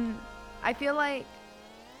 And I feel like,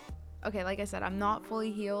 okay, like I said, I'm not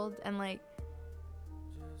fully healed, and, like,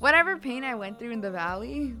 whatever pain I went through in the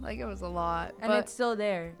valley, like, it was a lot. And but, it's still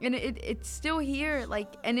there. and it's still here,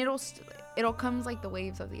 like, and it'll come like the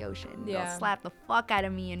waves of the ocean. Yeah. It'll slap the fuck out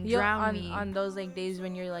of me and You'll- drown me. on those, like, days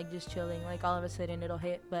when you're, like, just chilling, like, all of a sudden it'll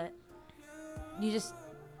hit, but you just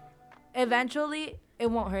eventually it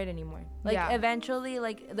won't hurt anymore. Like, Yeah. eventually,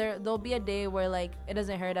 like, there'll be a day where, like, it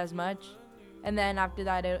doesn't hurt as much, and then after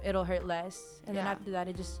that it'll hurt less, and then Yeah. after that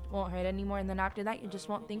it just won't hurt anymore, and then after that you just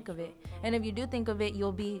won't think of it. And if you do think of it,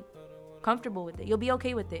 you'll be comfortable with it. You'll be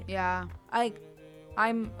okay with it. Yeah.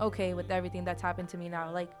 I'm okay with everything that's happened to me now.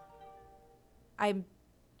 Like,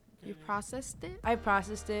 You processed it? I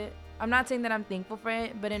processed it. I'm not saying that I'm thankful for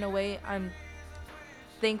it, but in a way I'm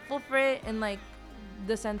thankful for it in, like,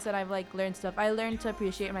 the sense that I've, like, learned stuff. I learned to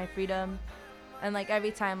appreciate my freedom, and, like, every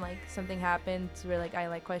time, like, something happens where, like, I,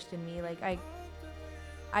 like, question me, like,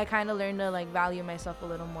 I kind of learned to, like, value myself a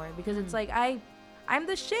little more, because it's like I'm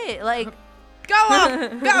the shit. Like, Go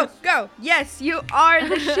off. Go. Yes, you are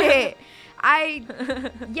the shit.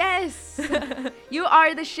 Yes, you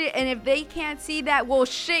are the shit. And if they can't see that, well,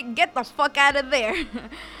 shit, get the fuck out of there.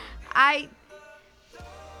 I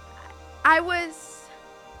was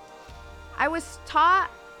taught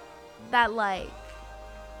that, like,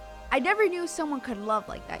 I never knew someone could love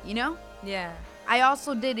like that, you know? Yeah. I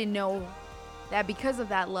also didn't know that because of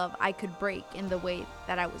that love, I could break in the way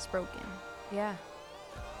that I was broken. Yeah.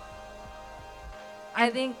 I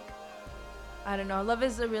think, I don't know, love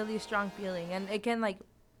is a really strong feeling, and it can, like,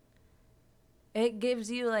 it gives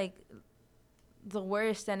you, like, the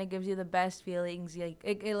worst and it gives you the best feelings. Like,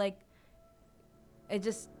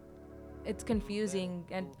 it's confusing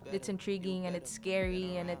and it's intriguing and it's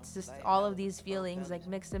scary, and it's just all of these feelings, like,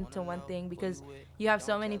 mixed into one thing, because you have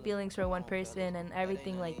so many feelings for one person, and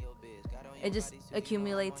everything, like, it just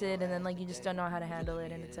accumulates it, and then, like, you just don't know how to handle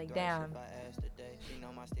it, and it's like, damn.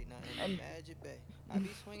 And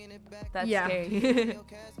that's scary.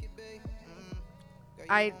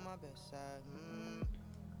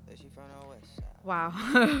 Wow.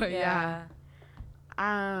 Yeah.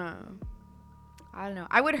 I don't know.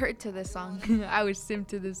 I would hurt to this song. I would simp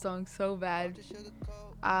to this song so bad.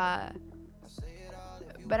 But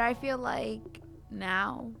I feel like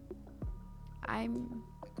now I'm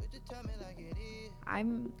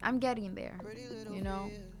getting there, you know?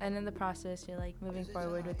 And in the process, you're, like, moving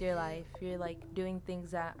forward with your life. You're, like, doing things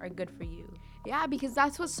that are good for you. Yeah, because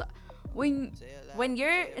that's what's when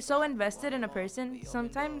You're so invested in a person,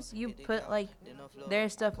 sometimes you put, like, their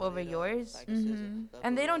stuff over yours,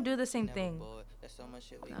 and they don't do the same thing.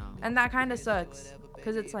 no. And that kind of sucks,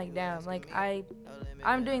 because it's like, damn, like,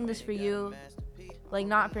 I'm doing this for you, like,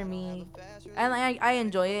 not for me. And, like, I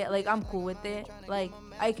enjoy it. Like, I'm cool with it. Like,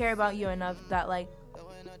 I care about you enough that, like,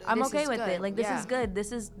 I'm This okay is with good. it. Like, this Yeah. is good.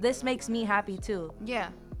 This makes me happy too. Yeah.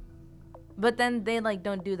 But then they, like,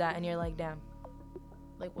 don't do that, and you're like, damn.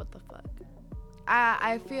 Like, what the fuck?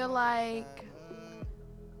 I feel like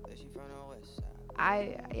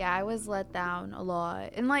I was let down a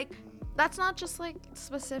lot. And, like, that's not just, like,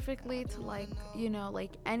 specifically to, like, you know,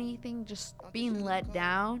 like, anything, just being let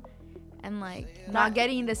down and, like, not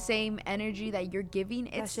getting the same energy that you're giving.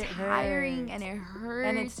 It's shit tiring hurts. and it hurts.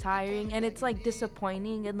 And it's tiring, and it's, like,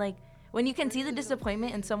 disappointing, and, like, when you can see the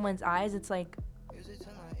disappointment in someone's eyes, it's like,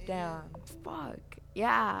 damn. fuck.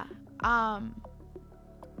 Yeah.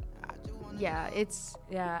 Yeah, it's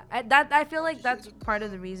Yeah, I feel like that's part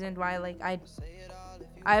of the reason why, like, I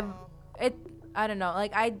don't know,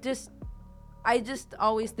 like, I just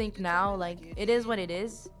always think now, like, it is what it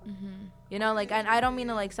is, you know, like, and I don't mean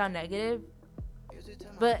to, like, sound negative,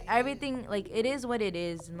 but everything, like, it is what it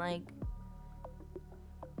is, and, like,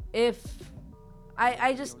 if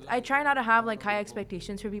I try not to have, like, high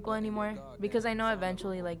expectations for people anymore, because I know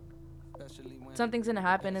eventually, like, something's gonna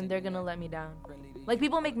happen and they're gonna let me down. Like,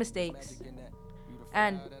 people make mistakes,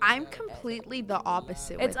 and I'm completely the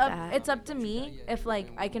opposite with that. it's up to me if,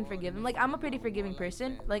 like, I can forgive them. Like, I'm a pretty forgiving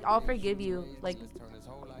person. Like, I'll forgive you, like,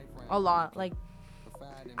 a lot. Like,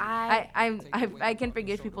 I can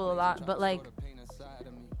forgive people a lot, but, like,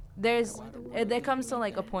 there comes to,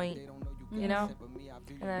 like, a point, you know,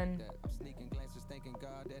 and then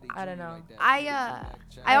I don't know.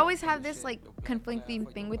 I always have this, like, conflicting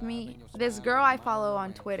thing with me. This girl I follow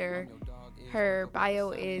on Twitter, her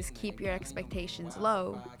bio is keep your expectations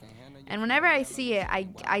low. And whenever I see it,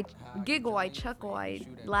 I giggle, I chuckle, I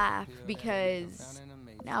laugh, because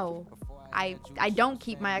no, I don't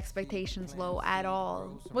keep my expectations low at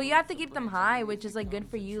all. Well, you have to keep them high, which is, like, good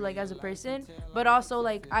for you, like, as a person, but also,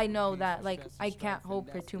 like, I know that, like, I can't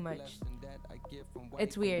hope for too much.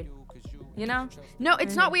 It's weird, you know? No,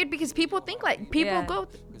 it's not weird, because people think, like, people Yeah. go,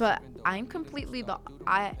 but I'm completely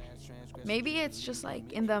maybe it's just,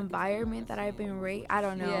 like, in the environment that I've been raised. I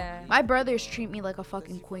don't know. Yeah. My brothers treat me like a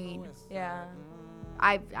fucking queen. Yeah.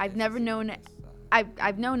 I've never known,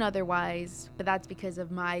 I've known otherwise, but that's because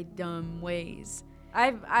of my dumb ways.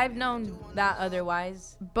 I've known that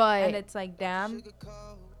otherwise, But and it's like, damn.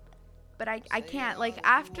 but I can't, like,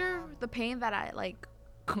 after the pain that I, like,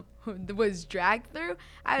 was dragged through,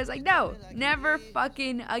 I was like, no, never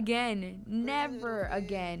fucking again, never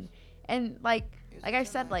again. And, like I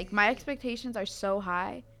said, like, my expectations are so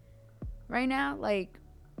high right now, like,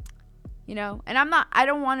 you know, and I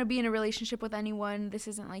don't want to be in a relationship with anyone. This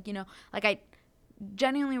isn't, like, you know, like, I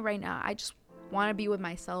genuinely right now, I just want to be with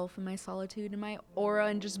myself and my solitude and my aura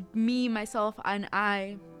and just me, myself, and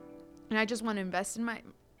I just want to invest in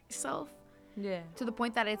myself Yeah. to the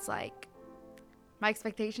point that it's like my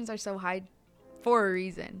expectations are so high for a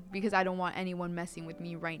reason, because I don't want anyone messing with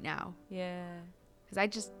me right now. Yeah.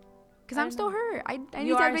 Because Because I'm still hurt. I need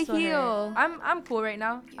You are time to still hurt. heal. I'm cool right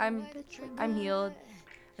now. I'm healed.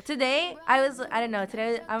 Today I don't know.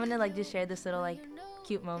 Today I'm gonna like just share this little like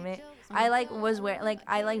cute moment. I was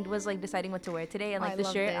deciding what to wear today, and Oh, like I the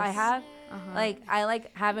love shirt I this. have, Uh-huh. like I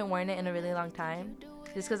haven't worn it in a really long time,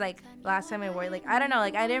 just cause like last time I wore it, like I don't know,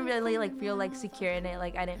 like I didn't really like feel like secure in it,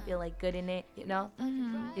 like I didn't feel like good in it, you know.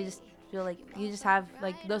 Mm-hmm. You just feel like you just have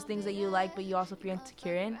like those things that you like, but you also feel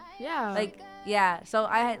insecure in. Yeah. Like yeah, so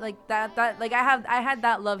I had like that like I had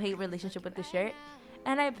that love-hate relationship with the shirt,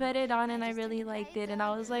 and I put it on and I really liked it, and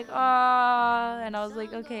I was like, oh, and I was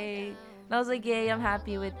like, okay, and I was like, yay, I'm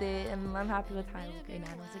happy with it, and I'm happy with how I look right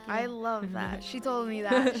now. And I was like, I yeah. love that. She told me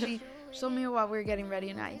that. She told me while we were getting ready,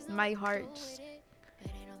 and my heart just,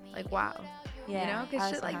 like, wow. Yeah, You know, I because was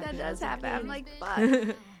shit so like that happy. I does was happen. I'm yay. like,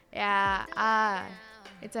 fuck. Yeah.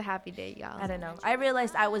 It's a happy day, y'all. I don't know. I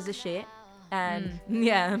realized I was the shit, and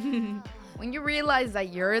yeah. When you realize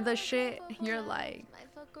that you're the shit, you're like,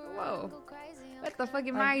 whoa, what the fuck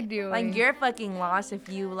am I doing? Like you're fucking lost if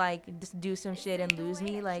you like just do some shit and lose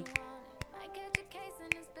me. Like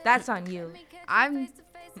that's on you. I'm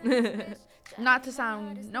not to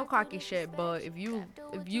sound no cocky shit, but if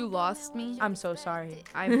you lost me, I'm so sorry.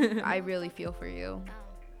 I really feel for you.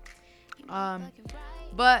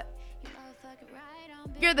 But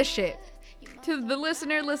you're the shit. To the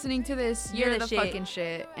listener listening to this, you're the shit. fucking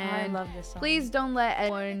shit. And I love this song. please don't let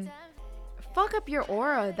anyone fuck up your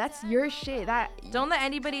aura. That's your shit. Don't let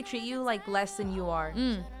anybody treat you like less than you are.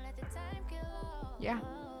 Yeah.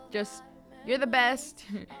 Just you're the best.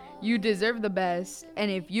 You deserve the best.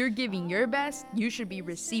 And if you're giving your best, you should be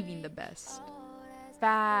receiving the best.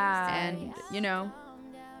 Bad. And you know,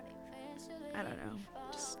 I don't know.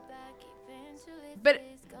 Just but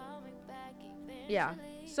yeah.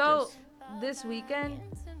 So just- this weekend.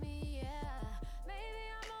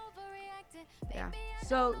 yeah.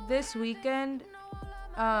 So this weekend,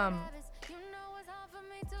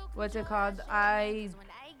 what's it called? I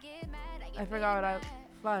forgot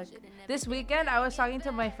fuck. This weekend I was talking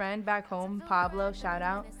to my friend back home, Pablo, shout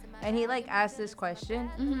out, and he like asked this question,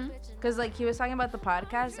 cause like he was talking about the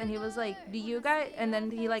podcast, and he was like, do you guys? And then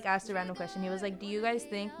he like asked a random question. He was like, do you guys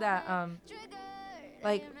think that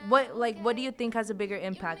what do you think has a bigger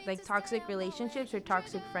impact, like toxic relationships or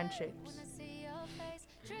toxic friendships?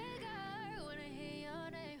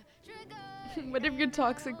 What if your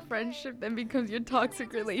toxic friendship then becomes your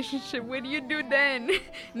toxic relationship? What do you do then?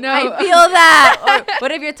 No. I feel that. Or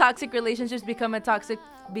what if your toxic relationships becomes a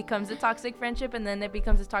toxic friendship, and then it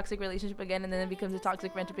becomes a toxic relationship again, and then it becomes a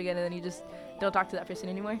toxic friendship again, and then you just don't talk to that person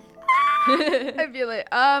anymore? I feel it.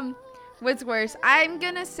 What's worse? I'm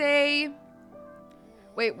gonna say.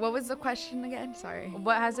 Wait, what was the question again? Sorry.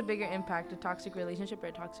 What has a bigger impact, a toxic relationship or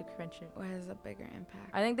a toxic friendship? What has a bigger impact?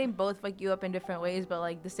 I think they both fuck you up in different ways, but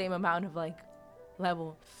like the same amount of like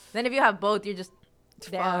level. Then if you have both, you're just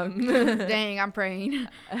damn. Dang, I'm praying.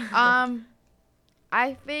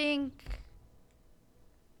 I think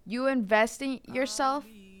you invest in yourself.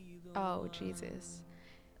 Oh Jesus,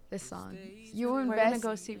 this song. You We're gonna invest.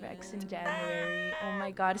 go see Rex in January. Oh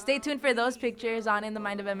my God! Stay tuned for those pictures on In the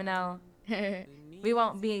Mind of MNL. We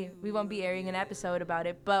won't be airing an episode about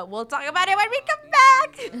it, but we'll talk about it when we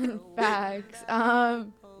come back. Facts.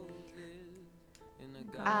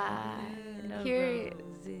 Here,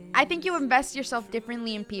 I think you invest yourself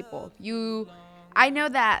differently in people. I know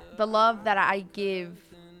that the love that I give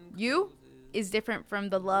you is different from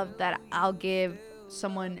the love that I'll give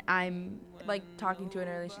someone I'm like talking to in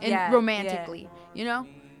a relationship. in romantically. You know,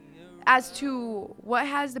 as to what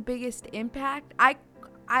has the biggest impact,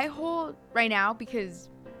 I hold right now, because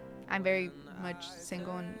I'm very much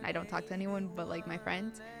single and I don't talk to anyone but like my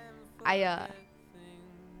friends.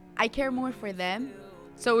 I care more for them.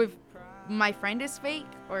 So if my friend is fake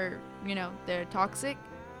or, you know, they're toxic,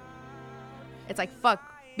 it's like fuck,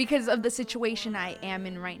 because of the situation I am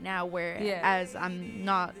in right now, where as I'm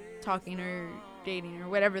not talking or dating or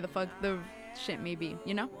whatever the fuck the shit may be,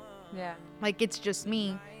 you know? Yeah. Like it's just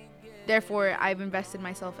me. Therefore, I've invested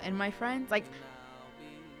myself in my friends. Like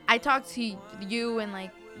I talk to you and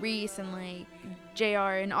like Reese and like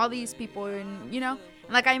JR and all these people, and you know,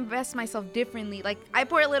 and like I invest myself differently. Like I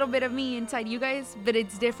pour a little bit of me inside you guys, but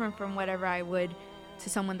it's different from whatever I would to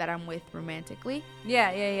someone that I'm with romantically.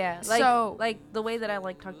 Yeah. Like, So- like the way that I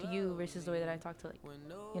like talk to you versus the way that I talk to like,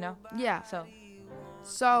 you know? Yeah. So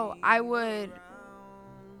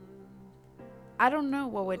I don't know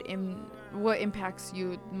what impacts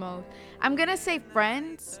you most. I'm gonna say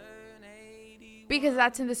friends, because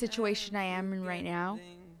that's in the situation I am in right now.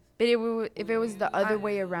 But if it was the other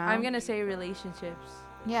way around, I'm gonna say relationships.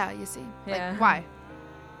 yeah, you see. Yeah. Like why?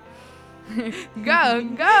 Go.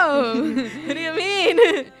 What do you mean?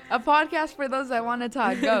 A podcast for those that want to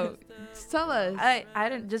talk. Go. Tell us. I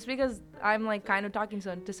don't, just because I'm like kind of talking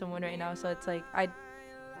to someone right now, so it's like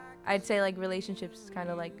I'd say like relationships kind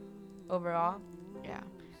of like overall. Yeah.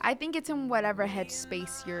 I think it's in whatever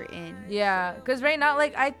headspace you're in. Yeah, cause right now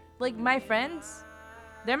like my friends,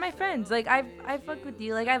 they're my friends. Like I fuck with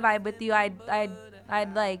you, like I vibe with you.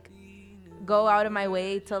 I'd like go out of my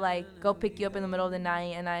way to like go pick you up in the middle of the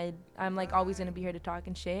night, and I'm like always gonna be here to talk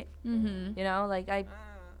and shit. Mm-hmm. You know, like I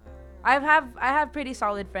have pretty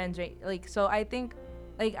solid friends, right? Like, so I think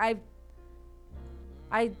like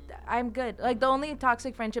I'm good. Like the only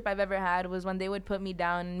toxic friendship I've ever had was when they would put me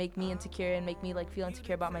down and make me insecure and make me like feel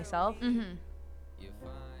insecure about myself. Mm-hmm.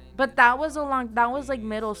 But that was like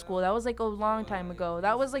middle school. That was like a long time ago.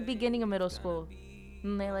 That was like beginning of middle school.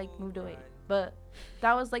 And they like moved away. But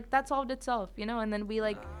that solved itself, you know? And then we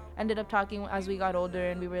like ended up talking as we got older,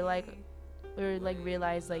 and we realized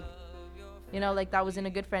like, you know, like that wasn't a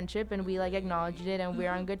good friendship, and we like acknowledged it, and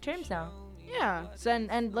we're on good terms now. Yeah. So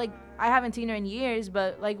and like I haven't seen her in years,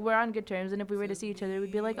 but like we're on good terms, and if we were to see each other,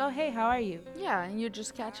 we'd be like, oh hey, how are you? Yeah, and you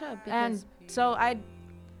just catch up. And so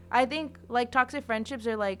I think like toxic friendships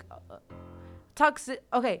are like toxic.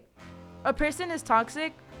 Okay, a person is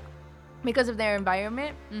toxic because of their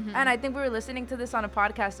environment, and I think we were listening to this on a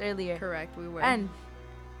podcast earlier. Correct, we were. And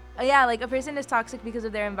yeah, like a person is toxic because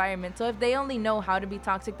of their environment. So if they only know how to be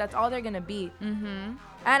toxic, that's all they're gonna be. Mm-hmm.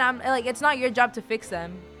 And I'm like, it's not your job to fix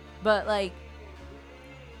them, but like.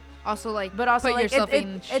 Also, like, But also, put like, yourself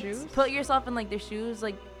in it's shoes. put yourself in like their shoes.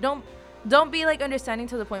 Like, don't be like understanding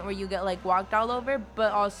to the point where you get like walked all over,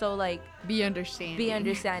 but also like Be understanding. be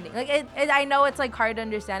understanding. Like it I know it's like hard to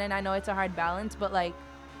understand, and I know it's a hard balance, but like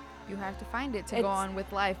You have to find it to go It's- on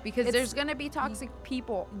with life, because it's- there's gonna be toxic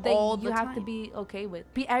people that all the you time. have to be okay with.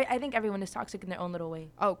 I think everyone is toxic in their own little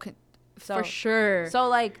way. Oh, So for sure. So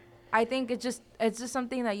like I think it's just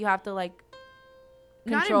something that you have to like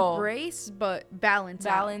Not control, embrace, but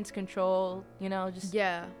balance. control. You know, just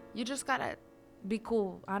Yeah. You just gotta. be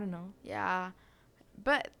cool. I don't know. Yeah.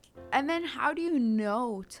 But and then how do you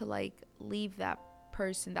know to like leave that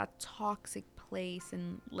person, that toxic place,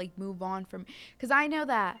 and like move on from? Because I know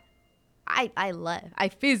that I left. I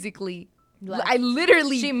physically. Left. I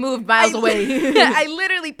literally. She moved miles away. I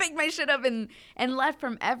literally picked my shit up and left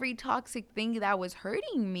from every toxic thing that was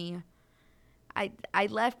hurting me. I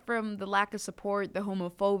left from the lack of support, the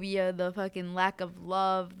homophobia, the fucking lack of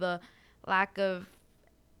love, the lack of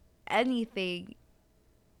anything.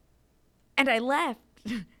 And I left.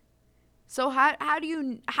 So how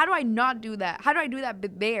do I not do that? How do I do that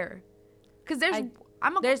but there? Cuz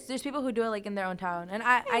There's people who do it like in their own town, and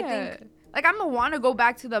I think like I'm gonna want to go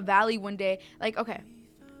back to the valley one day. Like, okay.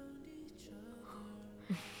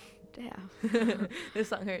 Damn. this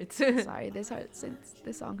song hurts. Sorry, this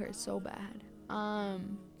song hurts so bad.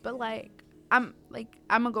 But like I'm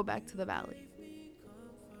gonna go back to the valley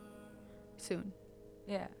soon.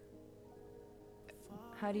 Yeah.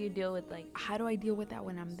 How do you deal with like How do I deal with that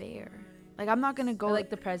when I'm there? Like I'm not gonna go or, like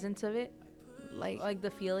the presence of it, like like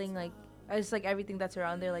the feeling, like it's like everything that's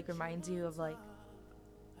around there like reminds you of like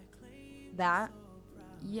that.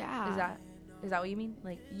 yeah. Is that what you mean?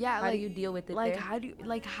 Like Yeah, how like, do you deal with it like there?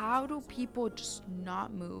 how do people just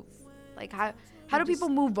not move? Like how You do people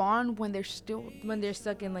move on when they're still When they're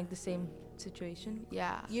stuck in like the same situation?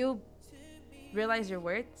 yeah. You realize your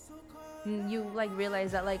worth. And you like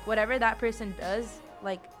realize that like whatever that person does,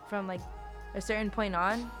 like from like a certain point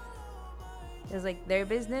on, is like their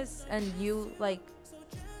business, and you like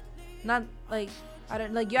not like I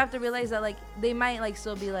don't like you have to realize that like they might like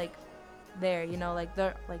still be like there, you know, like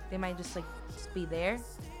they're like they might just be there,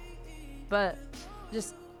 but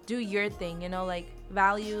just do your thing, you know, like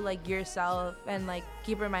value like yourself, and like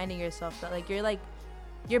keep reminding yourself that like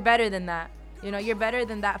you're better than that, you know, you're better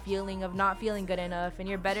than that feeling of not feeling good enough, and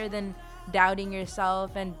you're better than doubting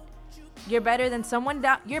yourself, and you're better than someone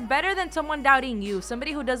doubting you,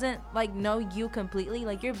 somebody who doesn't like know you completely.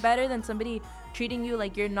 Like you're better than somebody treating you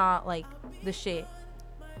like you're not like the shit,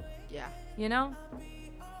 Yeah. you know.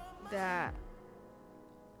 That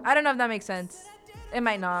I don't know if that makes sense. It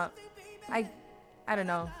might not. I don't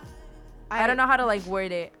know. I don't know how to like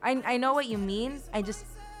word it. I know what you mean. I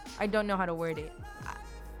don't know how to word it.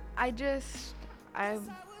 I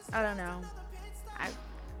don't know.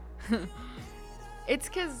 It's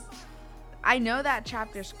because I know that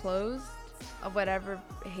chapter's closed of whatever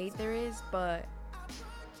hate there is, but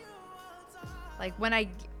like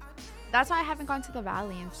that's why I haven't gone to the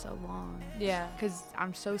valley in so long. Yeah. Because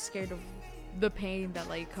I'm so scared of the pain that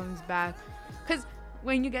like comes back. Because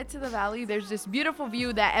when you get to the valley, there's this beautiful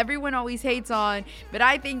view that everyone always hates on, but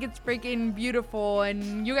I think it's freaking beautiful,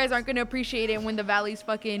 and you guys aren't gonna appreciate it when the valley's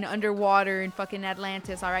fucking underwater in fucking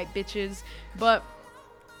Atlantis, all right, bitches. But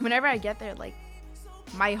whenever I get there, like,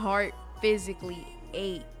 my heart physically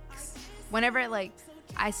aches. Whenever, like,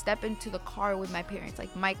 I step into the car with my parents,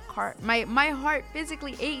 like, my heart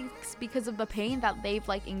physically aches because of the pain that they've,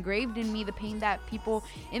 like, engraved in me, the pain that people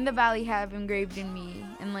in the valley have engraved in me,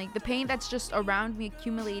 and, like, the pain that's just around me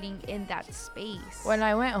accumulating in that space. When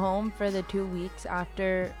I went home for the 2 weeks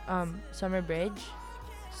after summer bridge,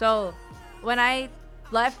 so when I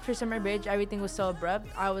left for summer bridge, everything was so abrupt.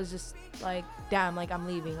 I was just like, damn, like, I'm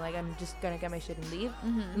leaving, like, I'm just gonna get my shit and leave.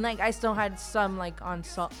 And, like, I still had some, like,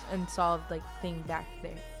 unsolved, like, thing back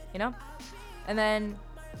there, you know. And then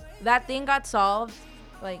that thing got solved,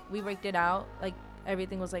 like, we worked it out, like,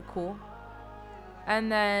 everything was, like, cool.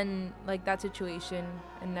 And then, like, that situation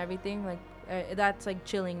and everything, like, that's, like,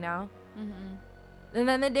 chilling now. And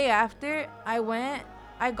then the day after,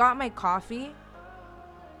 I got my coffee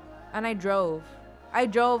and I drove,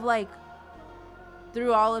 like,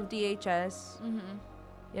 through all of DHS.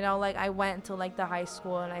 You know, like, I went to, like, the high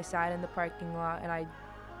school and I sat in the parking lot and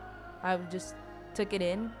I just took it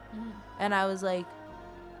in. And I was like,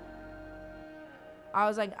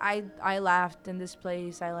 I laughed in this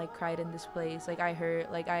place, I, like, cried in this place, like, I hurt,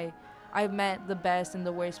 like, I met the best and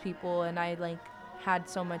the worst people, and I, like, had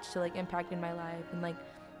so much to, like, impact in my life, and, like,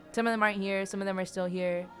 some of them aren't here, some of them are still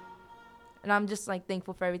here, and I'm just, like,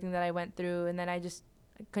 thankful for everything that I went through. And then I just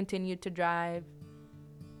continued to drive,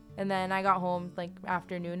 and then I got home, like,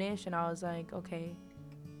 afternoonish, and I was like, okay,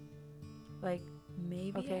 like,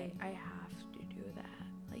 Maybe okay. I have to do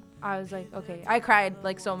that. Like, I was like, okay. I cried,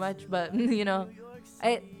 like, so much, but you know,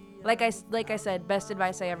 like I said, best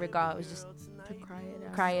advice I ever got was just to cry it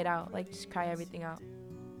out. cry it out, like, just cry everything out.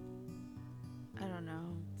 I don't know.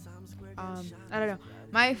 I don't know.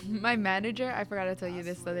 My manager, I forgot to tell you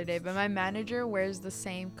this the other day, but my manager wears the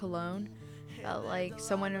same cologne that, like,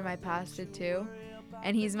 someone in my past did too.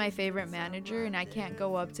 And he's my favorite manager, and I can't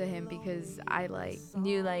go up to him because I, like,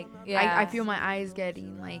 You, like, yeah, I feel my eyes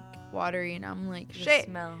getting, like, watery, and I'm like, the shit.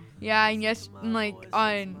 smell. Yeah, and yes, like,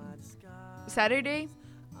 on Saturday,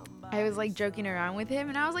 I was, like, joking around with him,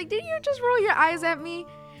 and I was like, did you just roll your eyes at me?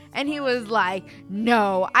 And he was like,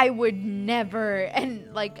 no, I would never.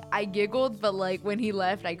 And, like, I giggled, but, like, when he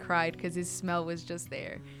left, I cried because his smell was just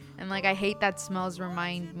there. And, like, I hate that smells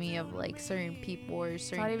remind me of, like, certain people or It's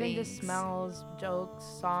certain not even things. just smells, jokes,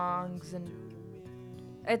 songs, and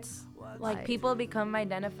it's like Like- people become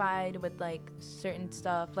identified with, like, certain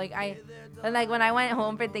stuff. Like, and, like, when I went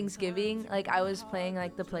home for Thanksgiving, like, I was playing,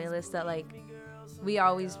 like, the playlist that, like, we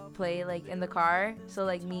always play, like, in the car. So,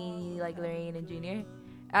 like, me, like, Lorraine and Junior.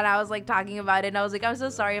 And I was, like, talking about it, and I was like, I'm so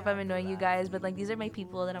sorry if I'm annoying you guys, but, like, these are my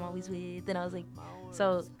people that I'm always with. And I was like,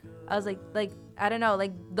 I don't know,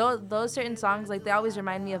 like, those certain songs, like, they always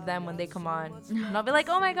remind me of them when they come on. And I'll be like,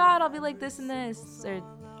 oh my god, I'll be like this and this, or,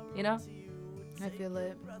 you know? I feel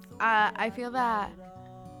it. I feel that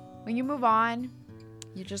when you move on,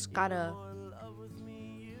 you just gotta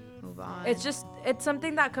move on. It's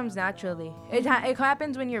something that comes naturally. It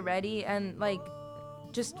happens when you're ready, and, like,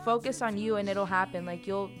 just focus on you and it'll happen. Like,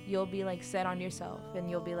 you'll be, like, set on yourself, and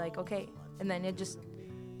you'll be like, okay, and then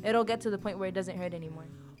it'll get to the point where it doesn't hurt anymore.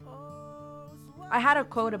 I had a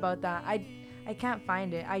quote about that. I can't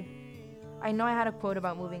find it. I know I had a quote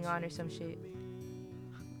about moving on or some shit.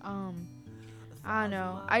 I don't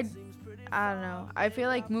know. I don't know. I feel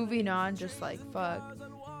like moving on, just, like, fuck.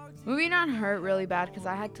 Moving on hurt really bad because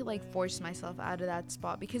I had to, like, force myself out of that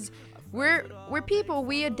spot because we're people.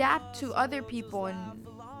 We adapt to other people,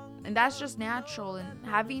 and that's just natural. And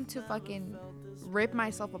having to fucking rip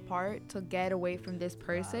myself apart to get away from this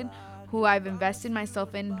person who I've invested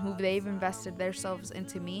myself in, who they've invested themselves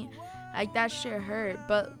into me, like, that shit hurt.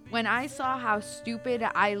 But when I saw how stupid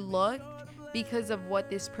I looked because of what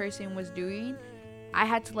this person was doing, I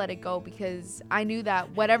had to let it go because I knew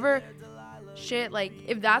that whatever shit, like,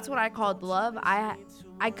 if that's what I called love, I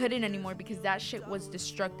couldn't anymore because that shit was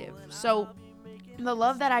destructive. So the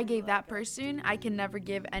love that I gave that person, I can never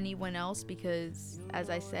give anyone else because, as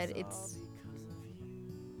I said, it's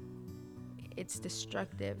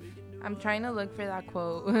destructive. I'm trying to look for that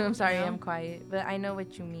quote. I'm sorry, No? I'm quiet, but I know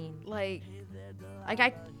what you mean. Like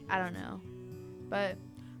I don't know, but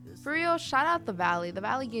for real, shout out the Valley. The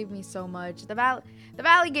Valley gave me so much. The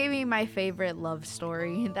Valley gave me my favorite love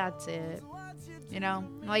story. That's it. You know,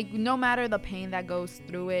 like, no matter the pain that goes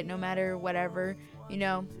through it, no matter whatever, you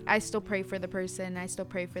know, I still pray for the person. I still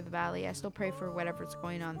pray for the Valley. I still pray for whatever's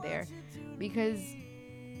going on there, because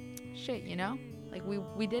shit, you know, Like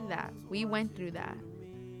we did that. We went through that.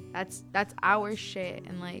 That's our shit.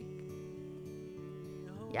 And like,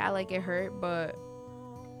 yeah, like it hurt, but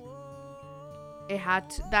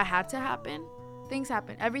that had to happen. Things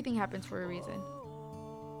happen. Everything happens for a reason.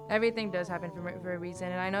 Everything does happen for a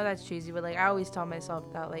reason, and I know that's cheesy, but like I always tell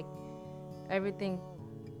myself that like everything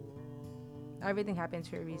happens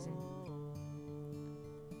for a reason.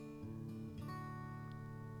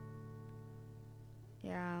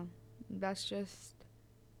 Yeah, that's just.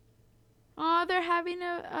 Oh, they're having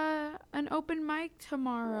an open mic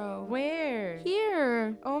tomorrow. Where?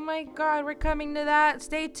 Here. Oh my God, we're coming to that.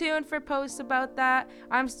 Stay tuned for posts about that.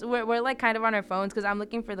 We're like kind of on our phones because I'm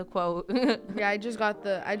looking for the quote. Yeah, I just got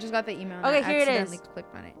the email. And Okay, I here it is. accidentally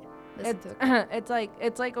clicked on it. Listen to it.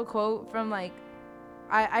 It's like a quote from like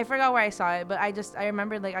I forgot where I saw it, but I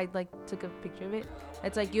remember like I like took a picture of it.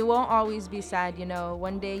 It's like, you won't always be sad, you know.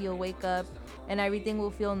 One day you'll wake up and everything will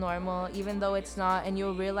feel normal, even though it's not, and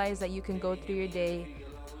you'll realize that you can go through your day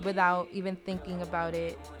without even thinking about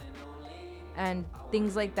it. And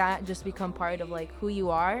things like that just become part of like who you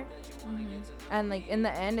are. Mm-hmm. And like in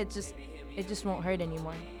the end, it just won't hurt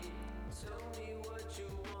anymore.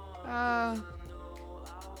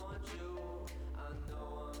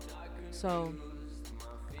 So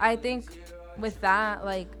I think with that,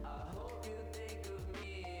 like,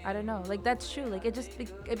 I don't know, like that's true. Like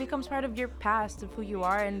it becomes part of your past, of who you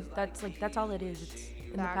are, and that's all it is. It's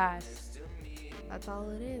in the past. That's all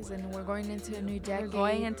it is, and we're going into a new decade. We're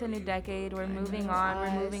going into a new decade. We're moving on.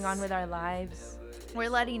 We're moving on with our lives. We're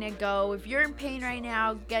letting it go. If you're in pain right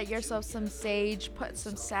now, get yourself some sage, put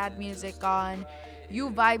some sad music on. You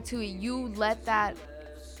vibe to it. You let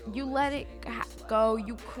it go.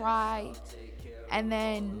 You cry, and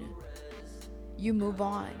then you move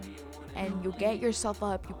on. And you get yourself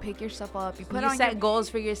up, you pick yourself up, you set goals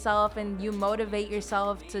for yourself, and you motivate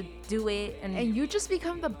yourself to do it, and you just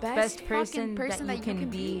become the best person that you can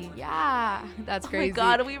be. Yeah, that's crazy. Oh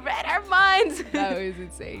my God, we read our minds. That was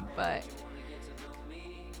insane. But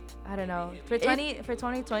I don't know. For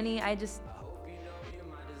 2020,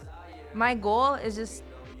 my goal is just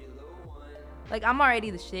like, I'm already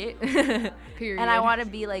the shit. Period. And I want to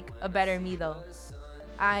be like a better me though.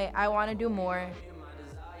 I want to do more.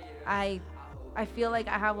 I feel like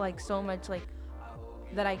I have like so much like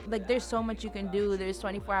that there's so much you can do. There's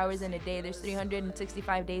 24 hours in a day. There's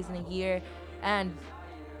 365 days in a year, and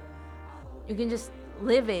you can just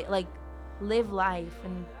live life,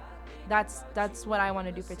 and that's what I want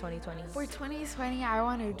to do for 2020. For 2020, I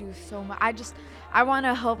want to do so much. I want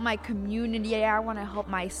to help my community. I want to help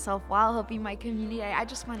myself while helping my community. I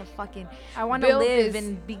just want to I want to live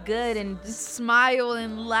and be good and just smile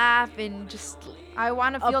and laugh and just. I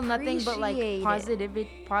want to feel nothing but like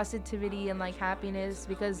positivity and like happiness,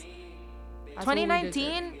 because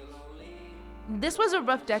 2019, this was a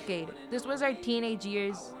rough decade. This was our teenage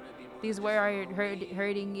years. These were our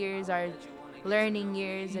hurting years, our learning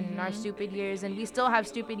years, and our stupid years, and we still have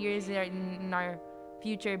stupid years in our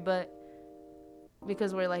future, but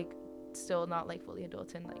because we're like still not like fully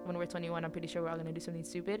adults, and like when we're 21, I'm pretty sure we're all gonna do something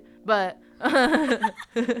stupid, but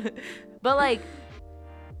but like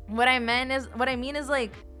what I mean is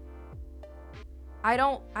like I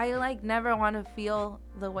like never want to feel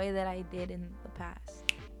the way that I did in the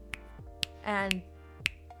past, and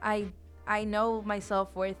I know my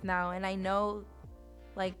self-worth now, and I know,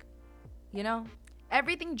 like, you know,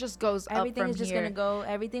 everything just goes up. Everything from is just here. gonna go.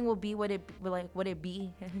 Everything will be what it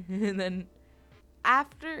be, and then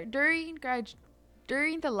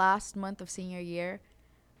during the last month of senior year,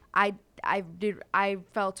 I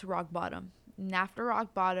fell to rock bottom. And after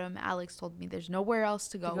rock bottom, Alex told me there's nowhere else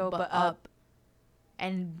to go but up.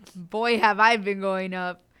 And boy, have I been going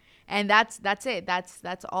up. And that's it.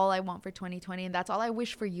 That's all I want for 2020, and that's all I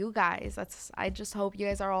wish for you guys. I just hope you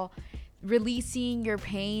guys are all releasing your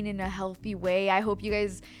pain in a healthy way. I hope you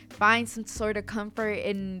guys find some sort of comfort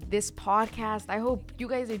in this podcast. I hope you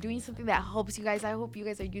guys are doing something that helps you guys. I hope you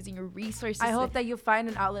guys are using your resources. I hope that you find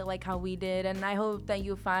an outlet like how we did, and I hope that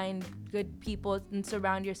you find good people and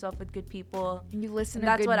surround yourself with good people. And you listen to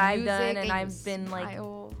that's good what music, I've done, and I've been like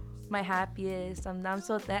my happiest. I'm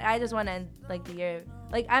so I just want to end like the year.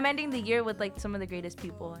 Like, I'm ending the year with like some of the greatest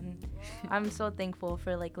people, and I'm so thankful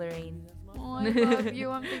for like Lorraine. Oh, I love you.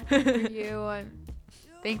 I'm thankful for you. I'm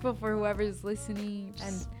thankful for whoever's listening.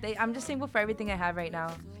 I'm just thankful for everything I have right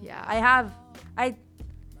now. Yeah. I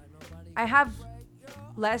have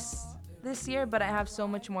less this year, but I have so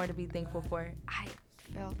much more to be thankful for. I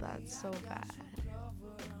felt that so bad.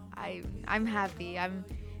 I'm happy.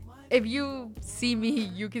 If you see me,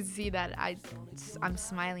 you can see that I'm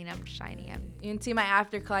smiling. I'm shining. You can see my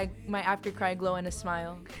after cry glow in a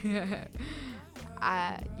smile.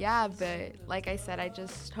 Yeah, but like I said, I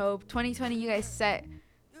just hope 2020 you guys set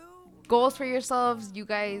goals for yourselves. You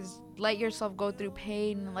guys let yourself go through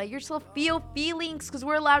pain. Let yourself feel feelings, because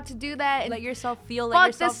we're allowed to do that. And Let yourself feel. Let fuck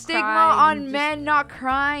yourself the stigma cry. on men not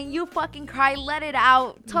crying. You fucking cry. Let it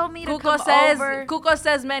out. Tell me to Kuko come says. over. Kuko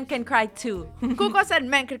says men can cry too. Kuko said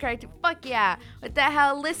men could cry too. Fuck yeah. What the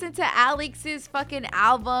hell? Listen to Alex's fucking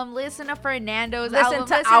album. Listen to Fernando's album.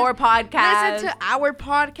 Listen to our podcast. Listen to our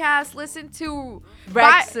podcast. Listen to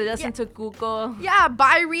Rex. buy- Listen to Kuko. Yeah,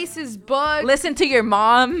 buy Reese's book. Listen to your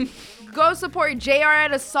mom. Go support JR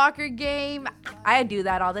at a soccer game. I do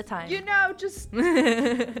that all the time. You know, just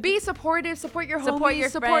be supportive. Support your homies. Support your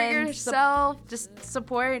support friends, yourself. Just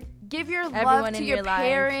support. Give your love everyone to in your your life.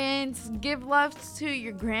 parents. Give love to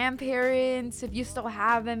your grandparents if you still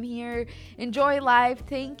have them here. Enjoy life.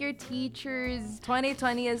 Thank your teachers.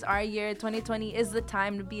 2020 is our year. 2020 is the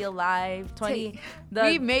time to be alive.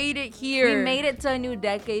 We made it here. We made it to a new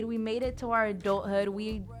decade. We made it to our adulthood.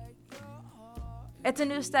 It's a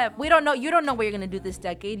new step. We don't know. You don't know what you're gonna do this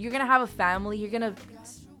decade. You're gonna have a family. You're gonna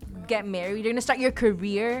get married. You're gonna start your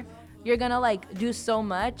career. You're gonna like do so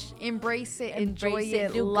much. Embrace it. Enjoy Embrace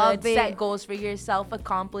it. do Love good, it. Set goals for yourself.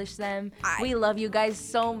 Accomplish them. We love you guys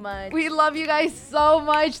so much. We love you guys so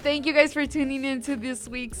much. Thank you guys for tuning into this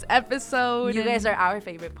week's episode. You guys are our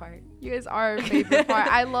favorite part. You guys are our favorite part.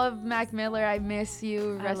 I love Mac Miller. I miss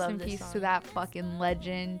you. I Rest love in this peace song. to that fucking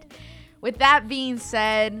legend. With that being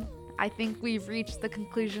said, I think we've reached the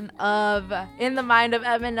conclusion of In the Mind of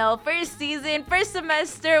MNL, first season, first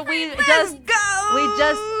semester. Let's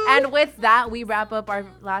go. And with that, we wrap up our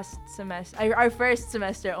last semester, our first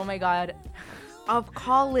semester. Oh my God, of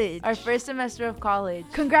college. our first semester of college.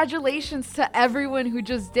 Congratulations to everyone who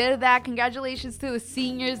just did that. Congratulations to the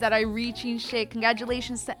seniors that are reaching shit.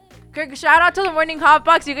 Congratulations to Shout out to the Morning Hot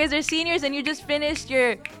Box. You guys are seniors and you just finished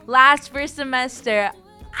your first semester.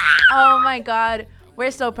 Oh my God. We're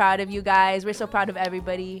so proud of you guys. We're so proud of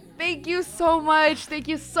everybody. Thank you so much. Thank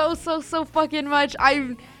you so fucking much.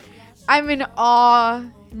 I'm in awe.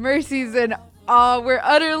 Mercy's in awe. We're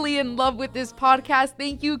utterly in love with this podcast.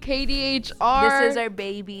 Thank you, KDHR. This is our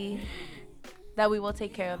baby that we will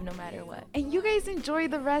take care of no matter what. And you guys enjoy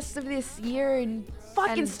the rest of this year and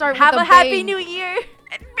fucking And start have with a happy bang. new year.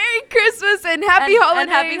 And Merry Christmas and happy holidays. And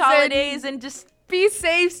happy holidays and just be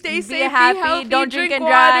safe, stay be safe, happy. be healthy, Don't drink and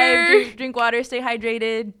water. drive. Drink water. Stay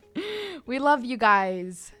hydrated. We love you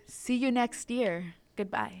guys. See you next year.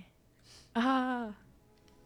 Goodbye. Ah.